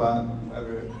want to help out,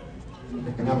 whatever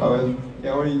you can help out with,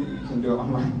 yeah, or you can do it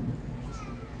online.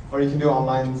 Or you can do it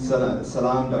online,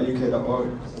 salam.uk.org,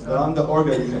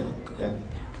 salam.org.uk, yeah.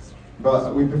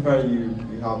 But we prefer you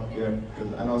help here,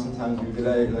 because I know sometimes you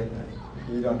delay, like,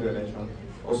 you don't do it later on.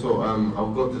 Also,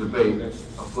 I've got the debate,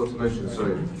 I've got to mention,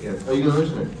 sorry, yeah. Are you going to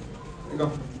mention it?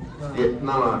 Go. Yeah,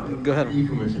 no, go ahead. You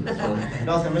can mention it. No,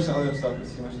 I was going to mention other stuff,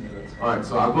 you mentioned it. Alright,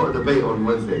 so I've got a debate on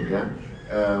Wednesday, yeah,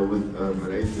 with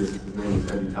an atheist, his name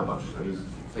is Eddie Tabash, and he's a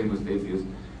famous atheist.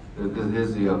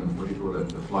 Here's the, what do you call it,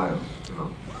 the flyer, you know.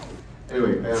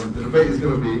 Anyway, the debate is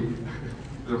going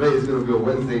to be on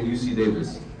Wednesday in UC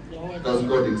Davis. Does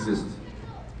God exist?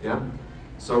 Yeah?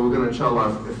 So we're going to,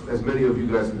 inshallah, if as many of you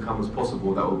guys can come as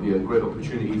possible, that will be a great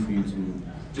opportunity for you to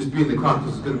just be in the crowd,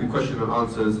 because there's going to be question and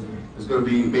answers. There's going to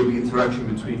be maybe interaction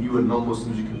between you and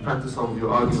non-Muslims. You can practice some of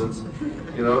your arguments.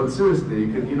 You know, seriously,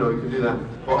 you can do that.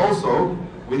 But also,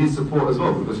 we need support as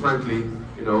well, because frankly,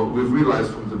 you know, we've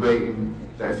realized from debating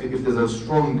that if there's a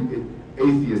strong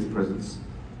atheist presence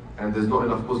and there's not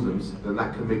enough Muslims, then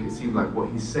that can make it seem like what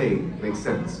he's saying makes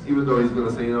sense. Even though he's going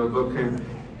to say, you know,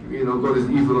 God is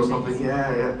evil or something.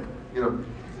 Yeah, you know.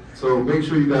 So make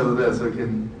sure you guys are there so we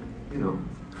can, you know,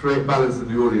 create balance in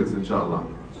the audience, inshallah.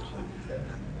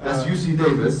 That's UC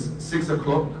Davis, 6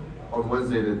 o'clock on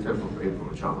Wednesday, the 10th of April,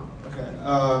 inshallah. Okay,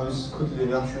 just quickly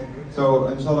last thing. So,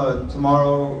 inshallah,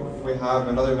 tomorrow we have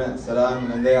another event at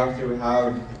Salam, and the day after we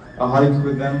have a hike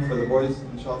with them for the boys,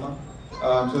 inshallah.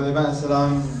 So the event at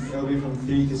Salam, it'll be from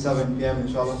 3 to 7 p.m.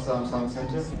 inshallah, Salam Islamic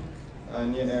Center,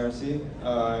 near ARC.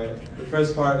 The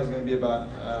first part is going to be about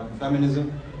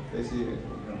feminism, basically,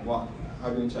 how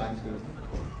do you interact with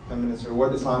feminists, or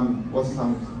what's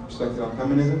Islam's perspective on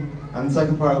feminism. And the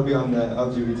second part will be on the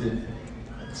LGBT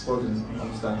explosions on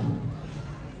Islam.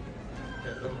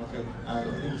 Okay. I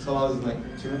think Salah is in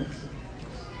like 2 minutes.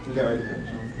 We'll get ready for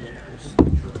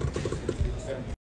it.